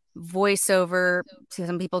 voiceover.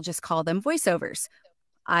 Some people just call them voiceovers.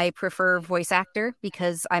 I prefer voice actor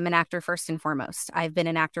because I'm an actor first and foremost. I've been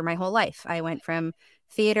an actor my whole life. I went from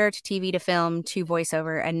theater to TV to film to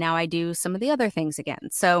voiceover, and now I do some of the other things again.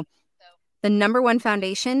 So the number one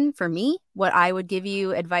foundation for me, what I would give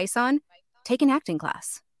you advice on, take an acting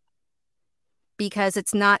class. Because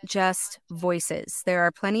it's not just voices. There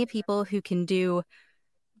are plenty of people who can do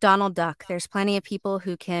Donald Duck. There's plenty of people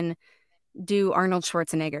who can do Arnold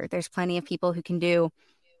Schwarzenegger. There's plenty of people who can do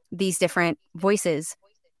these different voices.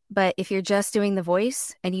 But if you're just doing the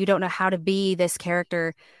voice and you don't know how to be this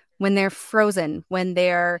character when they're frozen, when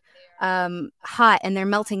they're hot and they're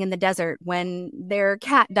melting in the desert, when their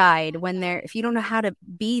cat died, if you don't know how to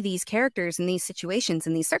be these characters in these situations,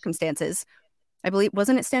 in these circumstances, I believe,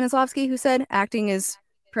 wasn't it Stanislavski who said acting is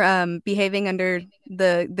behaving under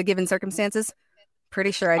the given circumstances?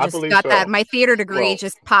 Pretty sure I just got that. My theater degree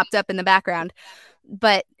just popped up in the background.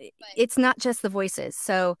 But it's not just the voices.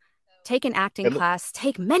 So take an acting class,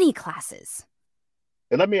 take many classes.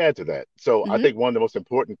 And let me add to that. So I think one of the most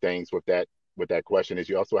important things with that question is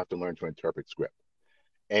you also have to learn to interpret script.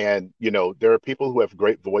 And, there are people who have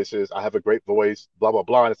great voices. I have a great voice, blah, blah,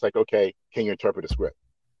 blah. And it's like, okay, can you interpret a script?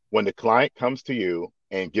 When the client comes to you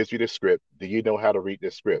and gives you the script, do you know how to read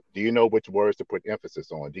this script? Do you know which words to put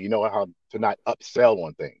emphasis on? Do you know how to not upsell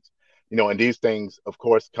on things? And these things, of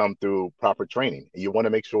course, come through proper training. And you want to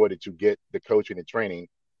make sure that you get the coaching and training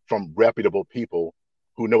from reputable people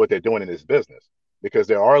who know what they're doing in this business. Because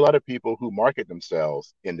there are a lot of people who market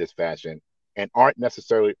themselves in this fashion and aren't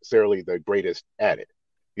necessarily the greatest at it.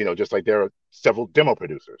 Just like there are several demo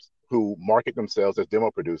producers who market themselves as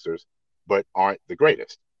demo producers, but aren't the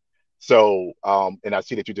greatest. So, and I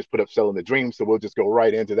see that you just put up Selling the Dream, so we'll just go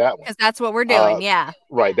right into that one. Because that's what we're doing, yeah.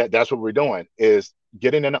 Right, that's what we're doing, is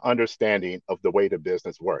getting an understanding of the way the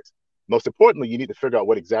business works. Most importantly, you need to figure out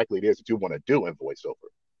what exactly it is that you want to do in voiceover,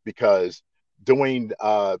 because doing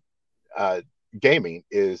gaming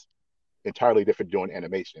is entirely different than doing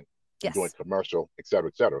animation, doing commercial, et cetera,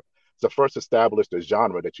 et cetera. So first establish the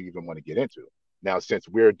genre that you even want to get into. Now, since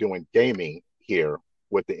we're doing gaming here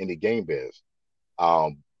with the Indie Game Biz,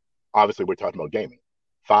 obviously we're talking about gaming.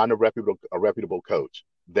 Find a reputable coach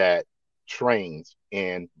that trains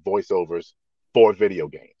in voiceovers for video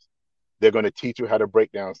games. They're going to teach you how to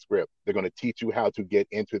break down script. They're going to teach you how to get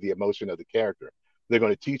into the emotion of the character. They're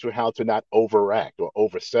going to teach you how to not overact or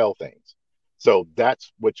oversell things. So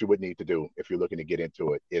that's what you would need to do if you're looking to get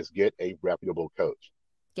into it, is get a reputable coach.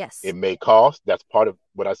 Yes. It may cost. That's part of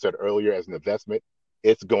what I said earlier as an investment.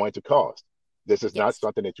 It's going to cost. This is not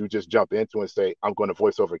something that you just jump into and say, I'm going to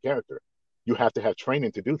voice over a character. You have to have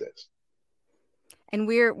training to do this. And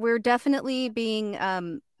we're definitely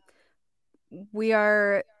being we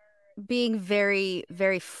are being very,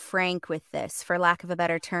 very frank with this, for lack of a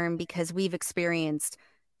better term, because we've experienced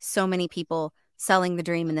so many people selling the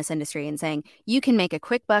dream in this industry and saying, you can make a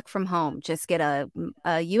quick buck from home. Just get a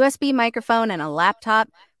USB microphone and a laptop,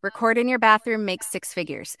 record in your bathroom, make 6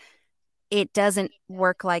 figures. It doesn't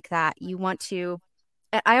work like that.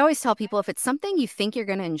 I always tell people, if it's something you think you're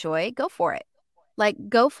going to enjoy, go for it.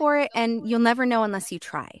 Go for it, and you'll never know unless you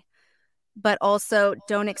try. But also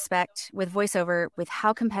don't expect, with voiceover, with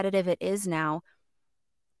how competitive it is now,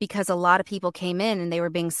 because a lot of people came in and they were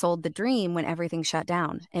being sold the dream when everything shut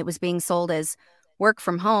down. It was being sold as work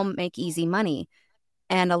from home, make easy money.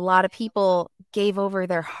 And a lot of people gave over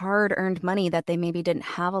their hard-earned money that they maybe didn't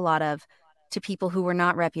have a lot of to people who were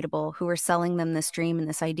not reputable, who were selling them this dream and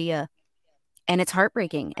this idea. And it's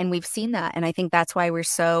heartbreaking. And we've seen that. And I think that's why we're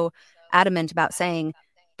so adamant about saying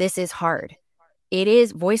this is hard. It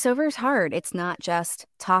is. Voiceover is hard. It's not just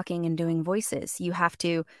talking and doing voices. You have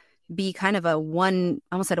to be kind of I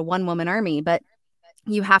almost said a one-woman army, but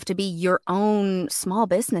you have to be your own small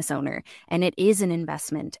business owner. And it is an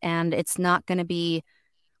investment. And it's not going to be,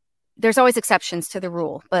 there's always exceptions to the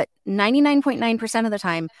rule, but 99.9% of the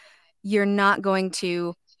time, you're not going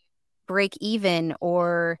to break even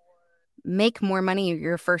or make more money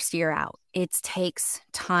your first year out. It takes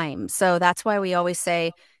time. So that's why we always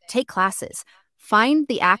say, take classes. Find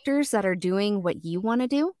the actors that are doing what you want to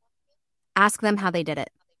do. Ask them how they did it.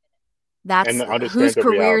 That's whose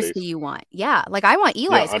careers do you want? Yeah. I want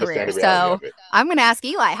Eli's career. So I'm going to ask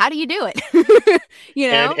Eli, how do you do it?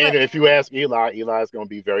 And if you ask Eli's going to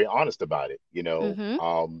be very honest about it.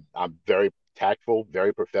 I'm very tactful,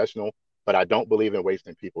 very professional, but I don't believe in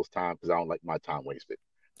wasting people's time because I don't like my time wasted.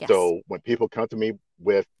 Yes. So when people come to me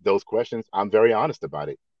with those questions, I'm very honest about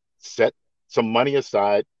it. Set some money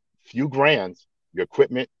aside, few grands, your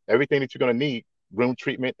equipment, everything that you're going to need, room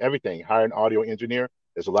treatment, everything. Hire an audio engineer.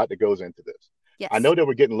 There's a lot that goes into this. Yes. I know that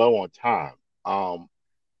we're getting low on time.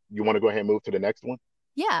 You want to go ahead and move to the next one?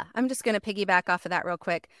 Yeah, I'm just going to piggyback off of that real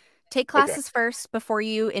quick. Take Okay. classes first before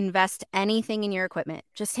you invest anything in your equipment.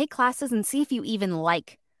 Just take classes and see if you even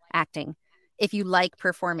like acting, if you like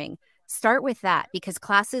performing. Start with that, because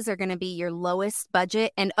classes are going to be your lowest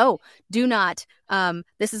budget. And do not,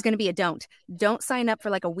 this is going to be a don't sign up for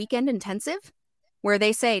like a weekend intensive where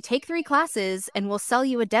they say, take 3 classes and we'll sell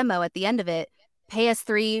you a demo at the end of it. Pay us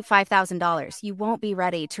 $5,000. You won't be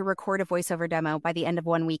ready to record a voiceover demo by the end of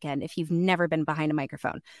one weekend if you've never been behind a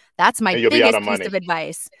microphone. That's my biggest piece of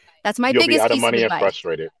advice. That's my biggest piece of advice. You'll be out of money and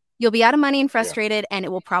frustrated. You'll be out of money and frustrated, and it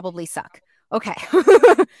will probably suck. Okay.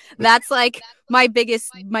 That's like my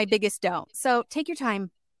biggest don't. So take your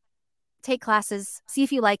time, take classes, see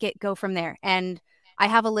if you like it, go from there. And I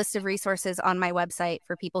have a list of resources on my website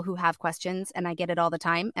for people who have questions, and I get it all the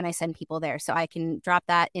time, and I send people there. So I can drop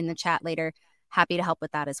that in the chat later. Happy to help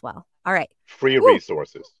with that as well. All right. Free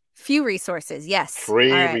resources. Few resources. Yes.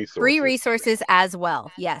 Free resources as well.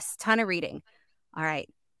 Yes. Ton of reading. All right.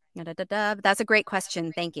 That's a great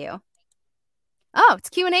question. Thank you. Oh, it's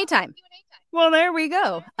Q&A time. Well, there we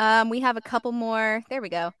go. We have a couple more. There we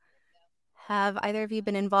go. Have either of you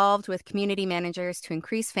been involved with community managers to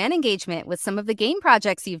increase fan engagement with some of the game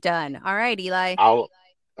projects you've done? All right, Eli.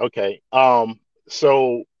 Okay.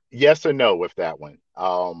 So yes or no with that one.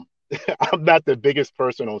 I'm not the biggest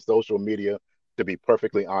person on social media, to be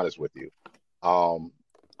perfectly honest with you. I'm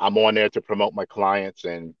on there to promote my clients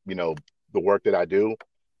and, the work that I do,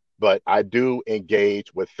 but I do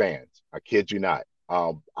engage with fans. I kid you not.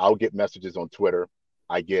 I'll get messages on Twitter.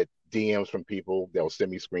 I get DMs from people. They'll send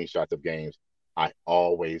me screenshots of games. I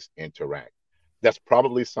always interact. That's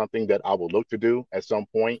probably something that I will look to do at some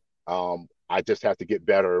point. I just have to get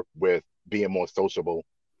better with being more sociable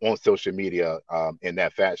on social media in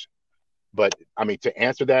that fashion. But I mean, to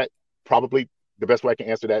answer that, probably the best way I can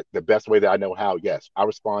answer that, the best way that I know how, yes, I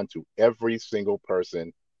respond to every single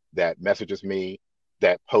person that messages me,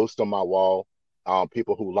 that posts on my wall,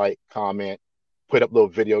 people who like, comment, put up little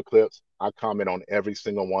video clips. I comment on every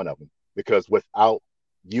single one of them, because without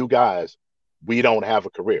you guys, we don't have a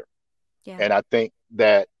career. Yeah. And I think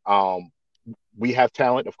that we have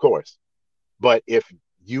talent, of course, but if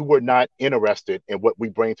you were not interested in what we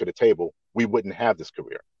bring to the table, we wouldn't have this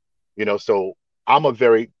career. So I'm a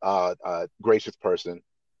very gracious person,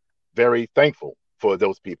 very thankful for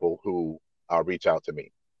those people who reach out to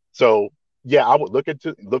me. So yeah, I would look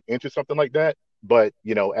into something like that. But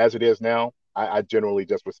as it is now, I generally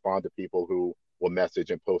just respond to people who will message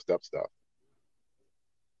and post up stuff.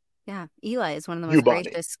 Yeah, Eli is one of the most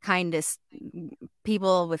gracious, kindest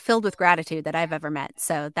people filled with gratitude that I've ever met.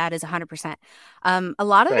 So that is 100%. A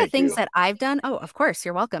lot of the things that I've done. Oh, of course,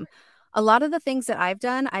 you're welcome. A lot of the things that I've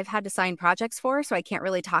done, I've had to sign projects for, so I can't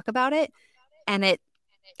really talk about it. And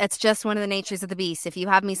it's just one of the natures of the beast. If you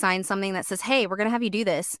have me sign something that says, hey, we're going to have you do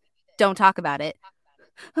this, don't talk about it.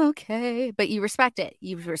 Okay. But you respect it.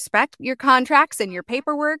 You respect your contracts and your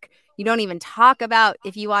paperwork. You don't even talk about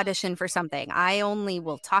if you audition for something. I only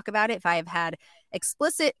will talk about it if I have had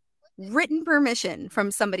explicit written permission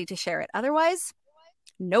from somebody to share it. Otherwise,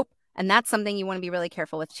 nope. And that's something you want to be really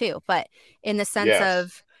careful with too. But in the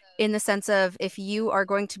sense of if you are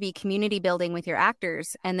going to be community building with your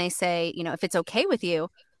actors and they say, if it's okay with you,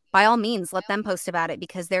 by all means, let them post about it,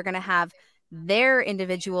 because they're going to have their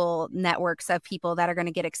individual networks of people that are going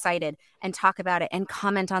to get excited and talk about it and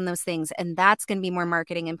comment on those things. And that's going to be more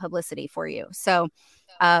marketing and publicity for you. So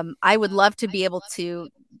I would love to be able to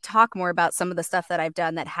talk more about some of the stuff that I've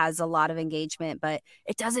done that has a lot of engagement, but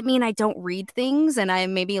it doesn't mean I don't read things, and I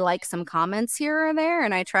maybe like some comments here or there,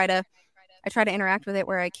 and I try to interact with it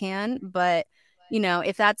where I can. But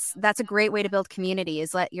if that's a great way to build community,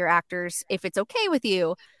 is let your actors, if it's okay with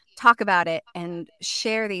you, talk about it and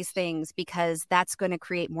share these things, because that's going to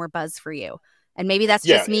create more buzz for you. And maybe that's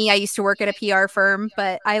just me. I used to work at a PR firm,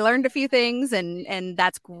 but I learned a few things, and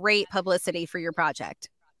that's great publicity for your project.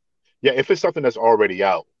 Yeah, if it's something that's already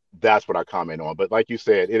out, that's what I comment on. But like you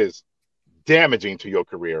said, it is damaging to your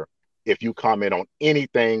career if you comment on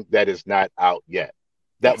anything that is not out yet.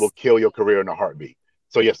 That will kill your career in a heartbeat.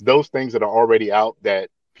 So yes, those things that are already out that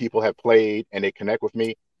people have played and they connect with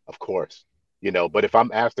me, of course. But if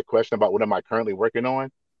I'm asked a question about what am I currently working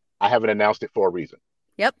on, I haven't announced it for a reason.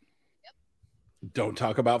 Yep. Don't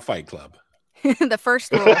talk about Fight Club. The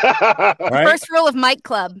first rule. Right? First rule of Mike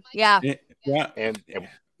Club. Yeah. Yeah. And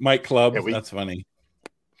Mike Club. That's funny.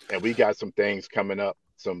 And we got some things coming up,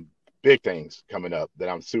 some big things coming up that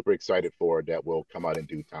I'm super excited for that will come out in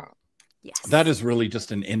due time. Yes. That is really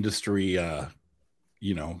just an industry,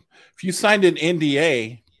 if you signed an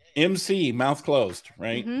NDA, MC, mouth closed,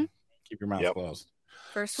 right? Mhm. Keep your mouth closed.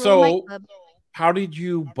 First rule of Mic So, Club. how did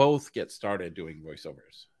you both get started doing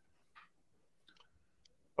voiceovers?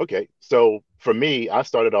 Okay, so for me, I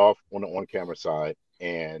started off on the on-camera side,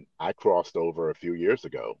 and I crossed over a few years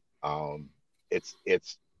ago. It's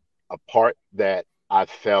a part that I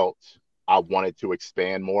felt I wanted to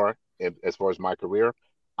expand more as far as my career.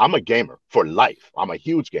 I'm a gamer for life. I'm a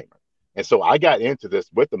huge gamer, and so I got into this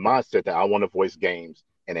with the mindset that I want to voice games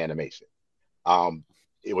and animation. Um,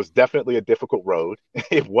 it was definitely a difficult road.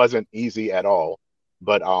 It wasn't easy at all,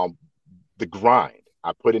 but the grind,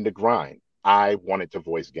 I put in the grind. I wanted to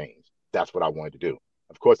voice games. That's what I wanted to do.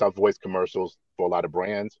 Of course, I voiced commercials for a lot of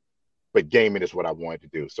brands, but gaming is what I wanted to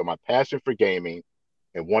do. So my passion for gaming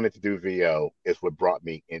and wanting to do VO is what brought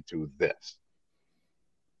me into this.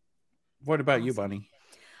 What about you, Awesome. Bunny?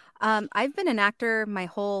 I've been an actor my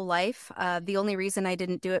whole life. The only reason I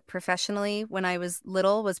didn't do it professionally when I was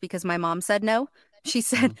little was because my mom said no. She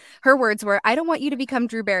said her words were, "I don't want you to become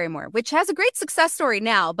Drew Barrymore," which has a great success story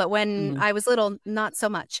now, but when I was little, not so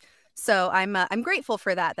much. So I'm grateful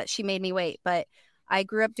for that she made me wait. But I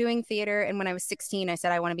grew up doing theater, and when I was 16, I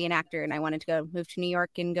said I want to be an actor, and I wanted to go move to New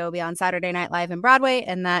York and go be on Saturday Night Live and Broadway,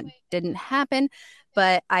 and that didn't happen.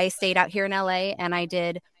 But I stayed out here in LA, and I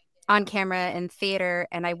did on camera and theater,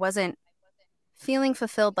 and I wasn't feeling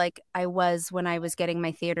fulfilled like I was when I was getting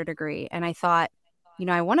my theater degree. And I thought,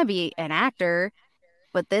 I want to be an actor,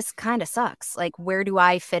 but this kind of sucks. Like, where do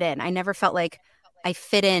I fit in? I never felt like I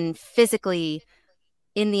fit in physically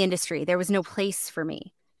in the industry. There was no place for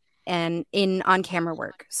me and in on-camera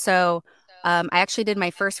work. So I actually did my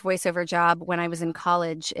first voiceover job when I was in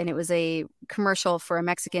college, and it was a commercial for a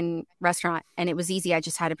Mexican restaurant, and it was easy. I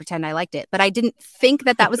just had to pretend I liked it, but I didn't think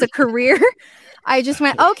that was a career. I just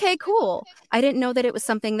went, okay, cool. I didn't know that it was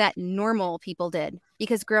something that normal people did,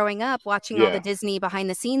 because growing up watching all the Disney behind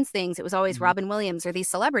the scenes things, it was always Robin Williams or these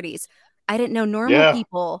celebrities. I didn't know normal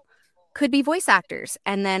people could be voice actors.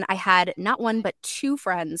 And then I had not one, but two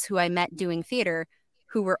friends who I met doing theater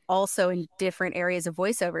who were also in different areas of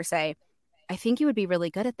voiceover say, "I think you would be really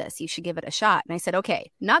good at this. You should give it a shot." And I said,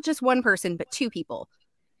 okay, not just one person, but two people.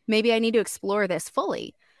 Maybe I need to explore this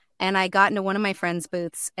fully. And I got into one of my friend's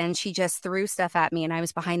booths, and she just threw stuff at me, and I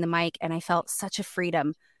was behind the mic, and I felt such a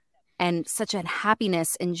freedom and such a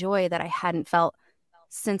happiness and joy that I hadn't felt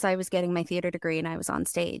since I was getting my theater degree and I was on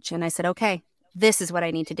stage. And I said, okay, this is what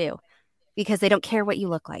I need to do, because they don't care what you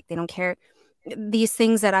look like. They don't care these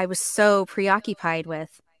things that I was so preoccupied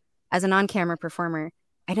with as an on-camera performer.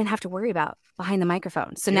 I didn't have to worry about behind the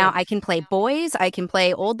microphone. So now I can play boys, I can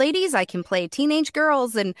play old ladies, I can play teenage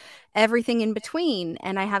girls and everything in between.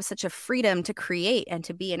 And I have such a freedom to create and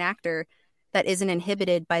to be an actor that isn't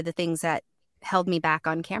inhibited by the things that held me back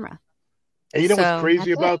on camera. And you know what's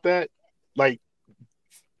crazy about that? Like,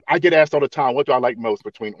 I get asked all the time, what do I like most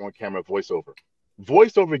between on-camera and voiceover?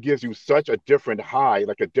 Voiceover gives you such a different high,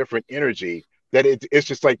 like a different energy, that it's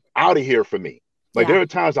just like out of here for me. Like there are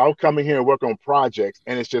times I'll come in here and work on projects,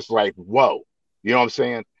 and it's just like, whoa, you know what I'm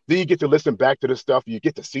saying? Then you get to listen back to the stuff, you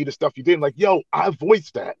get to see the stuff you did, like, yo, I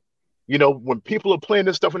voiced that. You know, when people are playing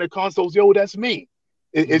this stuff in their consoles, yo, that's me.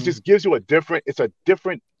 It just gives you it's a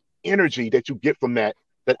different energy that you get from that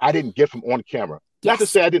I didn't get from on camera. Not to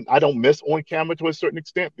say I don't miss on camera to a certain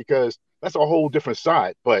extent, because that's a whole different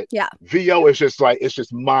side. But VO is just like, it's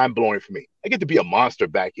just mind blowing for me. I get to be a monster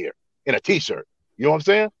back here in a t-shirt. You know what I'm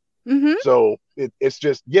saying? So it's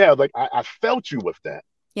just, like I felt you with that.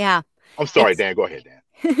 Yeah. I'm sorry, Dan. Go ahead,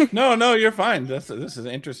 Dan. No, you're fine. This is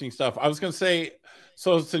interesting stuff. I was going to say,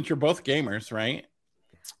 so since you're both gamers, right?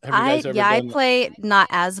 I play not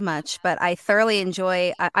as much, but I thoroughly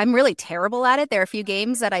enjoy. I'm really terrible at it. There are a few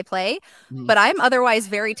games that I play, but I'm otherwise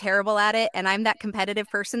very terrible at it. And I'm that competitive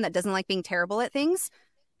person that doesn't like being terrible at things.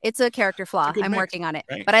 It's a character flaw. I'm working on it,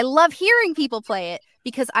 but I love hearing people play it,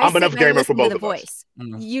 because I'm enough gamer for both of us.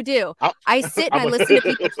 You do. I sit and I listen to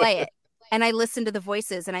people play it, and I listen to the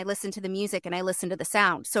voices, and I listen to the music, and I listen to the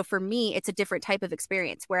sound. So for me, it's a different type of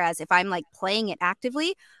experience. Whereas if I'm like playing it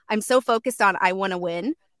actively, I'm so focused on I want to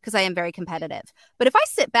win, because I am very competitive. But if I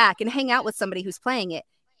sit back and hang out with somebody who's playing it,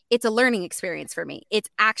 it's a learning experience for me. It's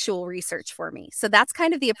actual research for me. So that's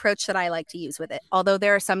kind of the approach that I like to use with it. Although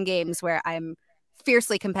there are some games where I'm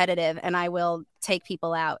fiercely competitive and I will take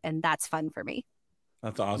people out, and that's fun for me.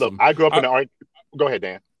 That's awesome. Look, I grew up in the art. Go ahead,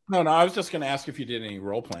 Dan. No, I was just going to ask if you did any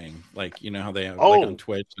role playing, like, you know how they have like on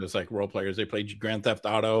Twitch, there's like role players. They played Grand Theft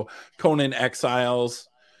Auto, Conan Exiles.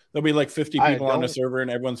 There'll be like 50 people on the server, and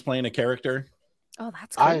everyone's playing a character. Oh,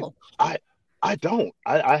 that's cool. I don't.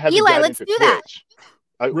 I haven't. Eli, let's do that.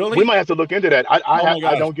 Really? We might have to look into that.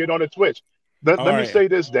 I don't get on the Twitch. Let me say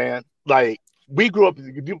this, Dan. Like, we grew up.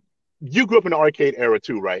 You grew up in the arcade era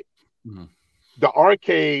too, right? Mhm. The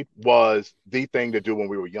arcade was the thing to do when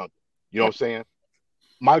we were young. You know what I'm saying?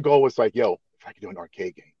 My goal was like, yo, if I could do an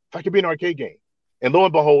arcade game, if I could be an arcade game. And lo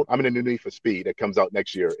and behold, I'm in a new Need for Speed that comes out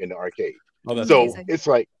next year in the arcade. Oh, that's So Amazing. it's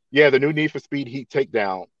like, yeah, the new Need for Speed Heat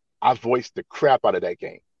Takedown, I voiced the crap out of that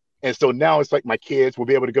game. And so now it's like my kids will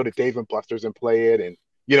be able to go to Dave and Buster's and play it. And,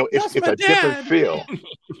 you know, That's it's my a different dad. feel.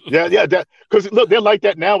 Yeah. Because look, they're like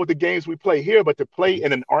that now with the games we play here, but to play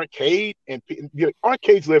in an arcade and you know,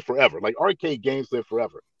 arcades live forever. Like arcade games live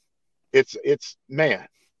forever. It's man,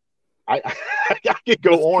 I I could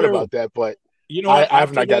go That's on true. about that, but You know what? I have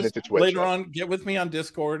After not gotten this, into Twitch later yet. on, get with me on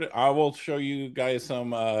Discord. I will show you guys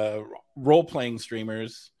some role-playing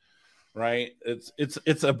streamers. Right?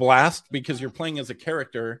 It's a blast because you're playing as a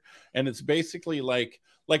character, and it's basically like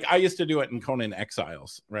I used to do it in Conan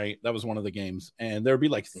Exiles. Right? That was one of the games, and there'd be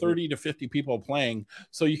like 30 to 50 people playing,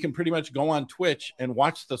 so you can pretty much go on Twitch and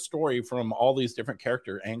watch the story from all these different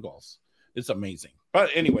character angles. It's amazing. But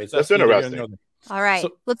anyways, That's neither here interesting. nor there. All right,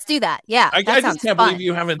 So- let's do that. Yeah, I that just sounds can't fun. believe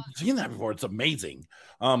you haven't seen that before. It's amazing.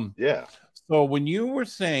 Yeah. So when you were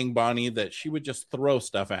saying, Bonnie, that she would just throw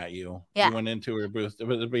stuff at you, Yeah. you went into her booth, it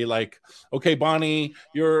would be like, okay, Bonnie,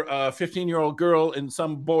 you're a 15-year-old girl and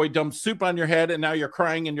some boy dumped soup on your head and now you're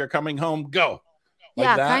crying and you're coming home. Go. Like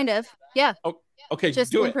Yeah, that? kind of. Yeah, Okay,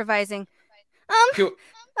 just do it. improvising. Do it.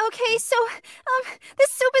 Okay, so this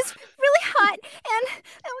soup is really hot, and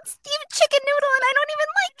it's even chicken noodle, and I don't even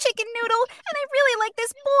like chicken noodle, and I really like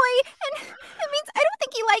this boy, and it means I don't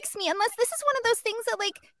think he likes me unless this is one of those things that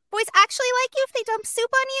like boys actually like you if they dump soup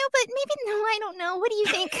on you, but maybe no, I don't know. What do you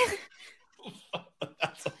think?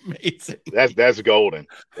 That's amazing. That's golden.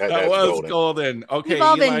 That That's was golden. golden. Okay, We've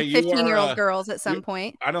all Eli, been you are, 15-year-old girls at some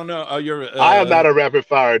point. I don't know. You're. I am not a rapid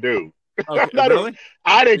fire dude. Okay, not a- really?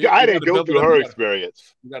 I didn't You I gotta didn't go build it through up. her You gotta-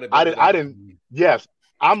 experience. You gotta I build didn't it up. I didn't yes.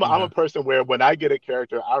 I'm Uh-huh. a person where when I get a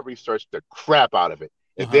character, I research the crap out of it.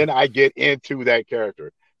 And Uh-huh. then I get into that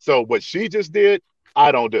character. So what she just did,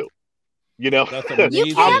 I don't do. You know? That's You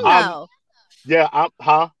amazing. can I'm- though. Yeah,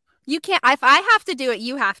 You can't. If I have to do it,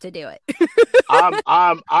 you have to do it.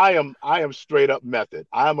 I am straight up method.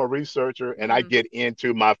 I'm a researcher and I Mhm. get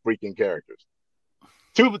into my freaking characters.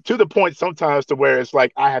 To the point sometimes to where it's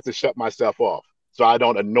like I have to shut myself off so I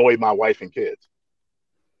don't annoy my wife and kids.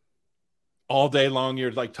 All day long,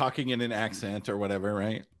 you're like talking in an accent or whatever,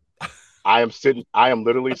 right? I am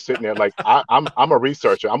literally sitting there like I'm a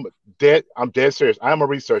researcher. I'm dead serious. I am a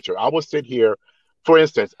researcher. I will sit here. For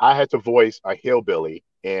instance, I had to voice a hillbilly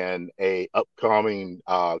in a upcoming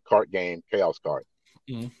card game, Chaos Card.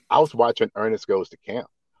 Mhm. I was watching Ernest Goes to Camp.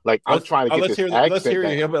 Like I'm trying to get let's this hear, accent let's hear your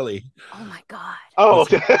down. hillbilly. Oh my god. Oh,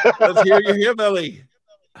 Let's hear your hillbilly.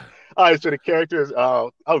 all right. So the characters,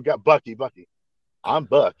 got Bucky. I'm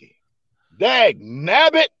Bucky. Dag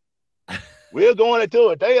nabbit. We're going to do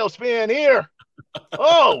a Dale spin here.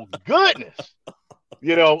 Oh goodness.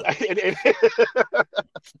 You know,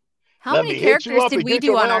 How Let many me hit you characters up did and we get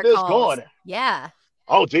you do on around our this calls? corner. Yeah.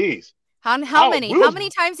 oh geez. How Oh, many? we How was- many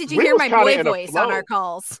times did you we hear was my kinda boy in a voice on flow. our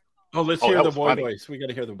calls? Oh, let's Oh, hear that the was boy funny. voice. We got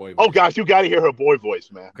to hear the boy voice. Oh gosh, you got to hear her boy voice,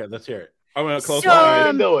 man. Okay, let's hear it. I'm gonna close So, Go my ahead eyes.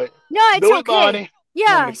 and do it. No, it's Do it, okay. Bonnie.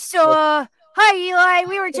 Yeah, me- so hi Eli,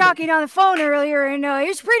 we were talking on the phone earlier and it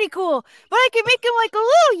was pretty cool. But I can make him like a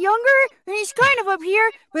little younger and he's kind of up here,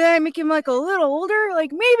 but then I make him like a little older,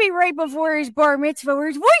 like maybe right before his bar mitzvah where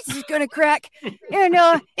his voice is gonna crack. And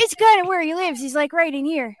it's kind of where he lives. He's like right in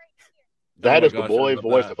here. That my is gosh, I the boy love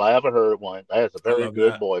voice that. if I ever heard one. That is a very love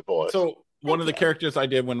good that. boy voice. So one Thank of the you. characters I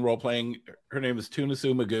did when role playing, her name is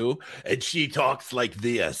Tunasu Magoo, and she talks like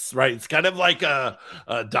this, right? It's kind of like a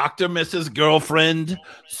Dr. Mrs. Girlfriend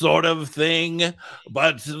sort of thing,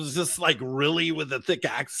 but it was just like really with a thick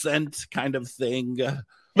accent kind of thing.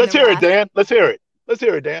 Let's know hear it, what? Dan. Let's hear it. Let's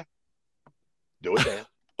hear it, Dan. Do it, Dan.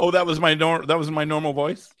 Oh, that was my normal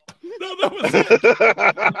voice. No, that was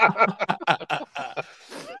it.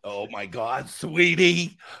 Oh my God,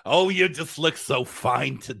 sweetie! Oh, you just look so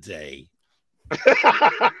fine today.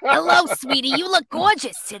 Hello, sweetie. You look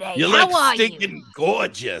gorgeous today. You How look are you? stinking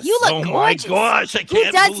gorgeous. You look oh gorgeous. my gosh, I Who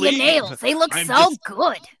can't does believe your nails? They look I'm so just-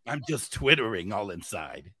 good. I'm just twittering all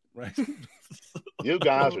inside. Right? You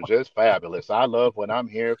guys are just fabulous. I love when I'm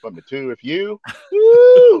here from the two of you.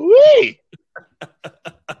 Woo-wee.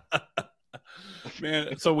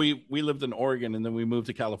 Man, so we lived in Oregon and then we moved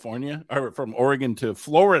to California, or from Oregon to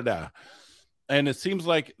Florida. And it seems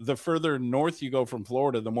like the further north you go from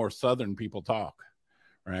Florida, the more southern people talk,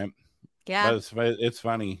 right? Yeah. But it's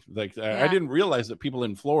funny. Like I Yeah. didn't realize that people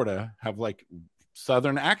in Florida have like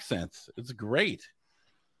southern accents. It's great.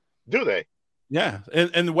 Do they? Yeah,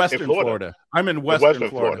 in Western Florida. I'm in Western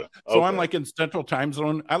Florida. So okay. I'm like in Central Time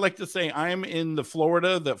Zone. I like to say I'm in the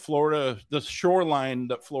the shoreline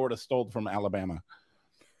that Florida stole from Alabama.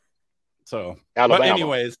 So, Alabama. But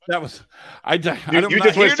anyways, that was you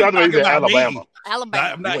just went suddenly to Alabama.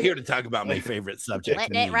 Alabama. I'm not here to talk about my favorite subject.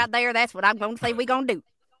 Let that right there. That's what I'm going to say we're going to do.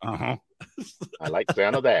 Uh-huh. I like the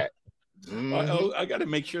sound of that. I got to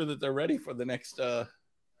make sure that they're ready for the next. Are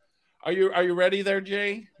you ready there,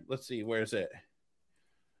 Jay? Let's see. Where's it?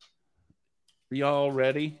 Are y'all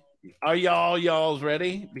ready? Are y'all's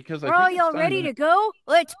ready? Because are all y'all ready to go?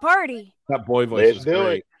 Let's party. That boy voice is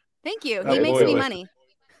great. Thank you. He makes me money.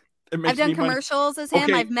 I've done commercials as him.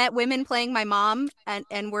 Okay. I've met women playing my mom, and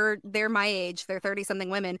they're my age. They're 30-something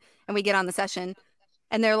women, and we get on the session,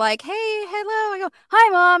 and they're like, "Hey, hello." I go, "Hi,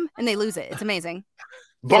 Mom," and they lose it. It's amazing.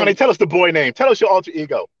 Bonnie, tell us the boy name. Tell us your alter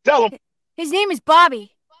ego. Tell him. His name is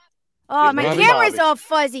Bobby. Oh, my camera's Bobby. all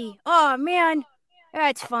fuzzy. Oh, man.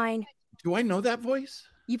 That's fine. Do I know that voice?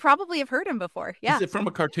 You probably have heard him before. Yeah. Is it from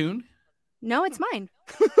a cartoon? No, it's mine.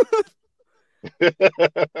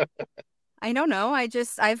 I don't know.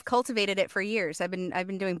 I've cultivated it for years. I've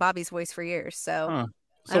been doing Bobby's voice for years. So,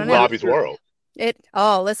 So I don't know. Bobby's World.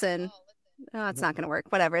 Listen. Oh, it's not going to work.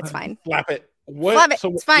 Whatever. It's fine. Slap it. Slap it.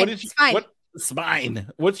 It's fine. It's fine. It's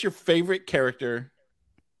fine. What's your favorite character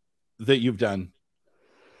that you've done?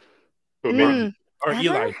 For me. Or Ever?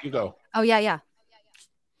 Eli, you go. Oh, yeah.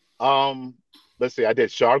 Let's see. I did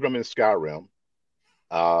Shargrim in Skyrim.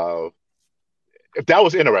 If that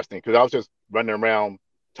was interesting, because I was just running around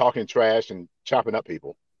talking trash and chopping up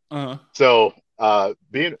people. Uh-huh. So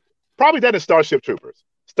being probably that in Starship Troopers.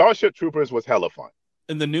 Starship Troopers was hella fun.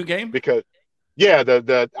 In the new game? Because I'm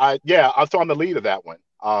the lead of that one,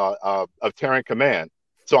 of Terran Command.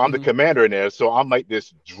 So I'm the commander in there. So I'm like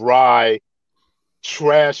this dry,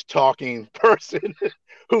 trash talking person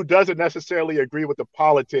who doesn't necessarily agree with the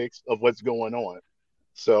politics of what's going on.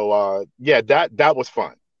 So that was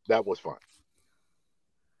fun. That was fun.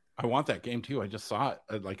 I want that game too. I just saw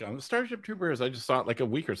it like on Starship Troopers. I just saw it like a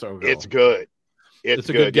week or so ago. It's good. It's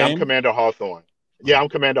a good game? Yeah, I'm Commander Hawthorne. Yeah, I'm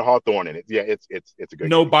Commander Hawthorne in it. Yeah, it's a good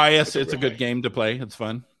no game. bias. It's a good game to play. It's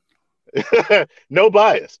fun. No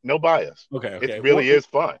bias. Okay. It really is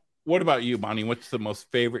fun. What about you, Bonnie? What's the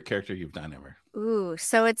most favorite character you've done ever? Ooh,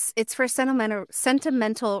 so it's for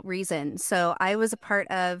sentimental reasons. So I was a part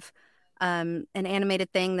of an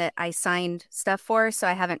animated thing that I signed stuff for, so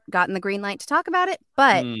I haven't gotten the green light to talk about it.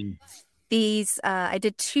 But I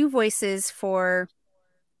did 2 voices for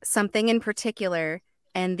something in particular,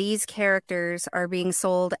 and these characters are being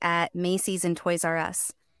sold at Macy's and Toys R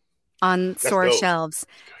Us on store shelves.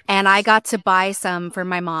 And I got to buy some for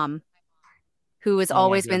my mom, who has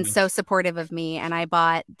always been so supportive of me. And I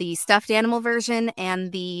bought the stuffed animal version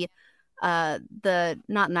and the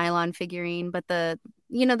not nylon figurine, but the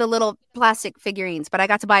little plastic figurines. But I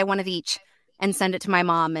got to buy one of each and send it to my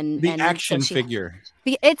mom. And the action figure.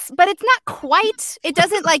 But it's not quite. It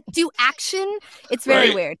doesn't like do action. It's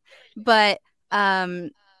very weird. But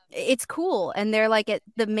it's cool, and they're like at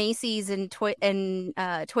the Macy's and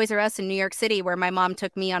Toys R Us in New York City, where my mom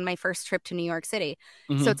took me on my first trip to New York City.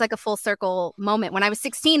 So it's like a full circle moment when I was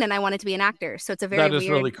 16 and I wanted to be an actor. So it's a very weird.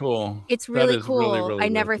 Really cool. It's really cool. Really, I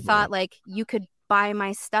never cool. thought like you could buy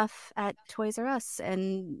my stuff at Toys R Us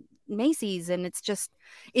and Macy's, and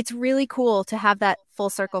it's really cool to have that full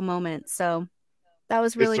circle moment. So that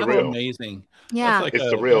was really cool. Amazing. Yeah, it's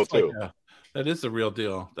surreal too. That is the real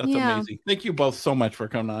deal. That's amazing. Thank you both so much for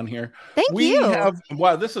coming on here. Thank you.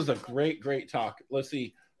 Wow, this is a great talk. Let's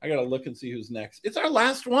see. I got to look and see who's next. It's our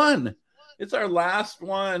last one.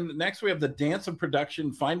 Next, we have the dance of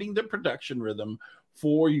production, finding the production rhythm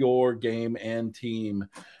for your game and team.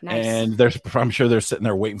 Nice. And I'm sure they're sitting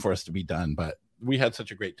there waiting for us to be done, but we had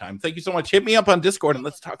such a great time. Thank you so much. Hit me up on Discord and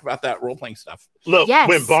let's talk about that role-playing stuff. Look,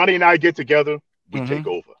 when Bonnie and I get together, we take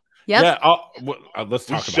over. Yep. Yeah. Let's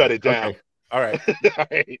talk about it. Shut it down. Okay. All right. All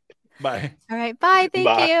right. Bye. All right. Bye.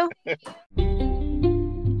 Thank you.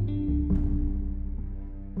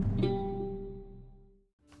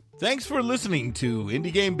 Thanks for listening to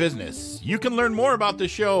Indie Game Business. You can learn more about the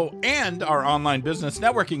show and our online business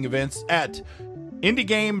networking events at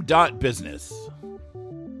indiegame.business.